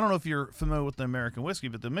 sweetness, yes. I don't know if you're familiar with the American whiskey,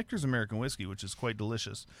 but the Michter's American whiskey, which is quite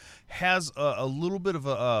delicious, has a little bit of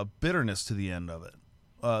a bitterness to the end of it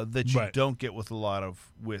that you Right. don't get with a lot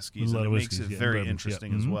of whiskeys, A lot and of it whiskeys, makes it yeah, very bourbons, yeah.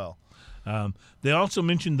 interesting as Mhm. well. They also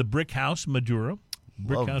mentioned the Brick House Maduro.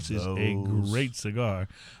 Brick Love House is a those. great cigar.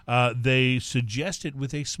 They suggest it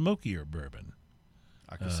with a smokier bourbon.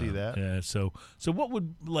 I can see that. So what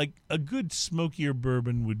would, like, a good smokier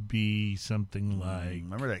bourbon would be something like.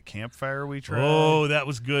 Remember that campfire we tried? Oh, that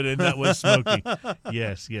was good, and that was smoky.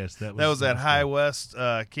 yes, that That was that High good. West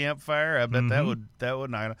campfire. I bet that would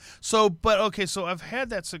knock it out. So, but okay, so I've had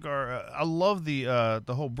that cigar. I love the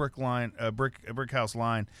whole brick house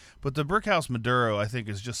line, but the Brick House Maduro I think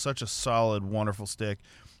is just such a solid, wonderful stick.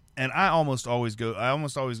 And I almost always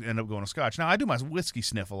end up going to Scotch. Now I do my whiskey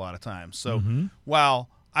sniff a lot of times. So while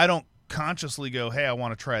I don't consciously go, hey, I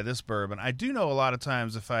want to try this bourbon, I do know a lot of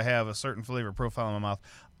times if I have a certain flavor profile in my mouth,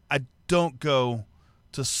 I don't go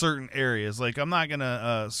to certain areas. Like I'm not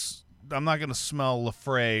gonna smell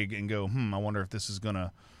Lafrague and go, I wonder if this is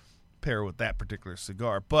gonna pair with that particular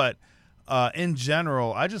cigar. But in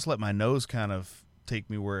general, I just let my nose kind of take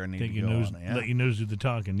me where I need to go. Let your nose do the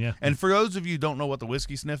talking, yeah. And for those of you who don't know what the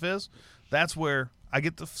whiskey sniff is, that's where I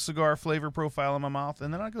get the cigar flavor profile in my mouth,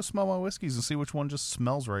 and then I go smell my whiskeys and see which one just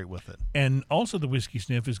smells right with it. And also the Whiskey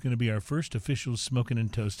Sniff is going to be our first official Smokin'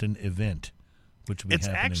 and Toastin' event, which will be It's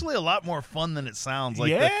happening. actually a lot more fun than it sounds.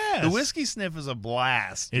 Like Yes! the whiskey sniff is a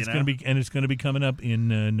blast. It's going to be coming up in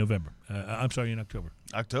November. In October.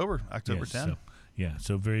 October Yes, 10. So,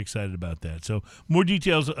 so very excited about that. So more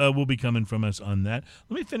details will be coming from us on that.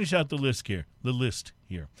 Let me finish out the list here. Was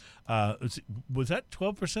that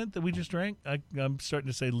 12% that we just drank? I'm starting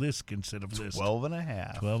to say Lisk instead of list. 12 and a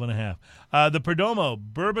half. 12 and a half. The Perdomo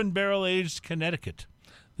Bourbon Barrel Aged Connecticut.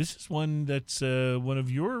 This is one that's one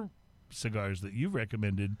of your cigars that you've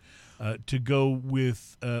recommended to go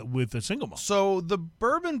with a single malt. So the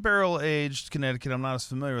bourbon barrel aged Connecticut, I'm not as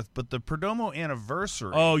familiar with, but the Perdomo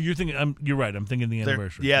Anniversary. Oh, you're thinking? You're right. I'm thinking the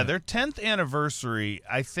anniversary. Their 10th anniversary.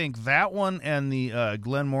 I think that one and the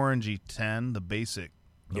Glenmorangie 10, the basic.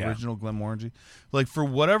 The original Glenmorangie. Like, for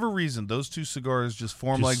whatever reason, those two cigars just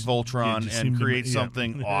form like Voltron and create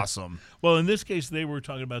something awesome. Well, in this case, they were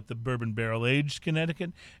talking about the bourbon barrel-aged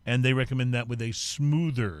Connecticut, and they recommend that with a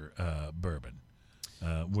smoother bourbon.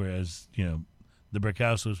 Whereas, the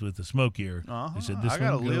Brickhouse was with the smokier. They said this I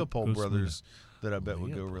got a one Leopold go Brothers that I bet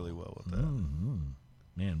would go really well with that. Mm-hmm.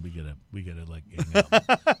 Man, we gotta like hang out.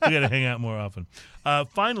 We gotta hang out more often.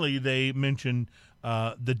 Finally, they mentioned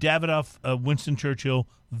the Davidoff Winston Churchill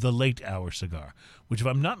The Late Hour cigar, which, if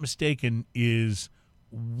I'm not mistaken, is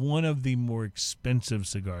one of the more expensive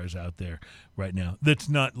cigars out there right now. That's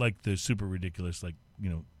not like the super ridiculous,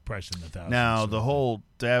 price in the thousands. Now, the whole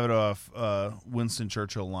Davidoff Winston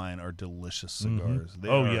Churchill line are delicious cigars. Mm-hmm. They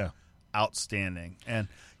are outstanding. And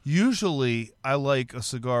usually I like a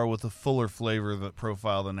cigar with a fuller flavor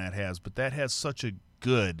profile than that has, but that has such a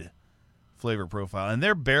good flavor profile. And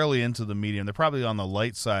they're barely into the medium. They're probably on the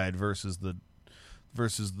light side versus the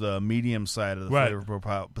medium side of the flavor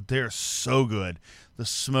profile, but they're so good. The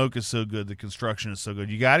smoke is so good. The construction is so good.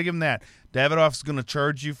 You got to give them that. Davidoff's going to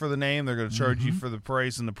charge you for the name. They're going to charge you for the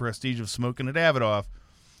price and the prestige of smoking a Davidoff,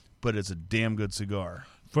 but it's a damn good cigar.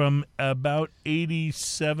 From about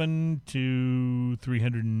 $87 to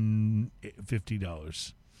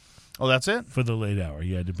 $350. Oh, that's it? For the late hour,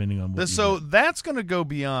 depending on what. So that's going to go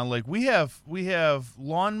beyond. Like, we have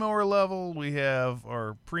lawnmower level, we have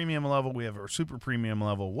our premium level, we have our super premium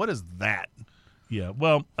level. What is that? Yeah.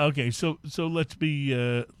 Well, okay. So let's be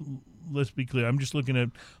clear. I'm just looking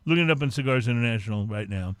it up in Cigars International right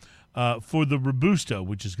now. For the Robusto,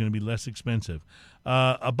 which is going to be less expensive,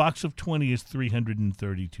 a box of 20 is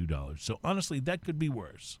 $332. So honestly, that could be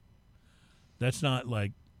worse. That's not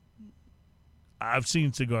like. I've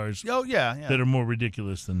seen cigars that are more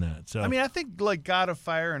ridiculous than that. So I think like God of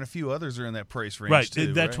Fire and a few others are in that price range. Right,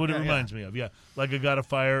 too, that's what it reminds me of. Yeah, like a God of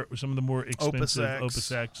Fire, some of the more expensive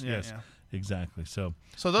Opus X. Yes, exactly. So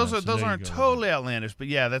those aren't totally outlandish, but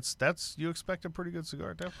that's you expect a pretty good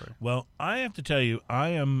cigar, definitely. Well, I have to tell you, I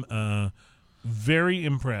am very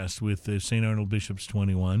impressed with the St. Arnold Bishop's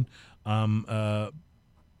 21.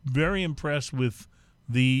 Very impressed with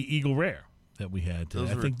the Eagle Rare that we had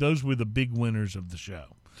today. I think those were the big winners of the show.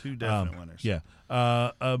 Two definite winners. Yeah.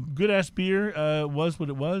 Good-ass beer was what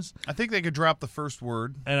it was. I think they could drop the first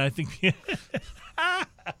word. And I think...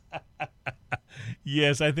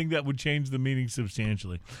 Yes, I think that would change the meaning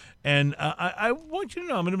substantially. And I want you to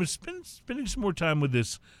know, I'm going to be spending some more time with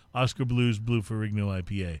this Oscar Blues Blue Ferrigno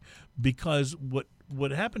IPA, because what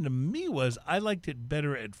happened to me was I liked it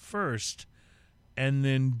better at first and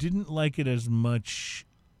then didn't like it as much...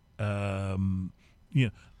 didn't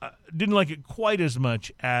like it quite as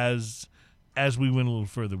much as we went a little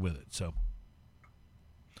further with it. So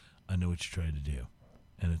I know what you're trying to do,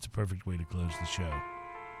 and it's a perfect way to close the show.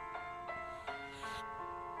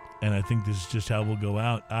 And I think this is just how we'll go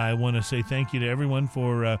out. I want to say thank you to everyone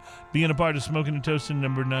for being a part of Smoking and Toasting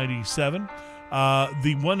number 97.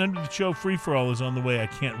 The 100th show free-for-all is on the way. I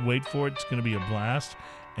can't wait for it. It's going to be a blast.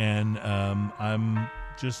 And I'm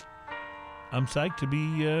psyched to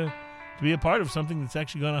be a part of something that's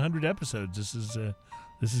actually gone 100 episodes. This is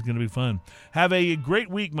going to be fun. Have a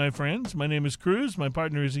great week, my friends. My name is Cruz. My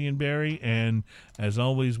partner is Ian Barry, and as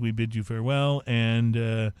always, we bid you farewell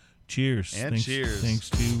and cheers. And cheers.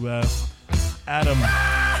 Thanks to Adam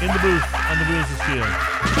in the booth on the Wheels of Steel.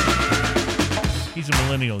 He's a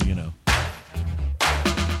millennial,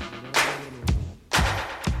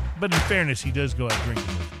 But in fairness, he does go out drinking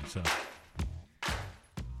with me, so.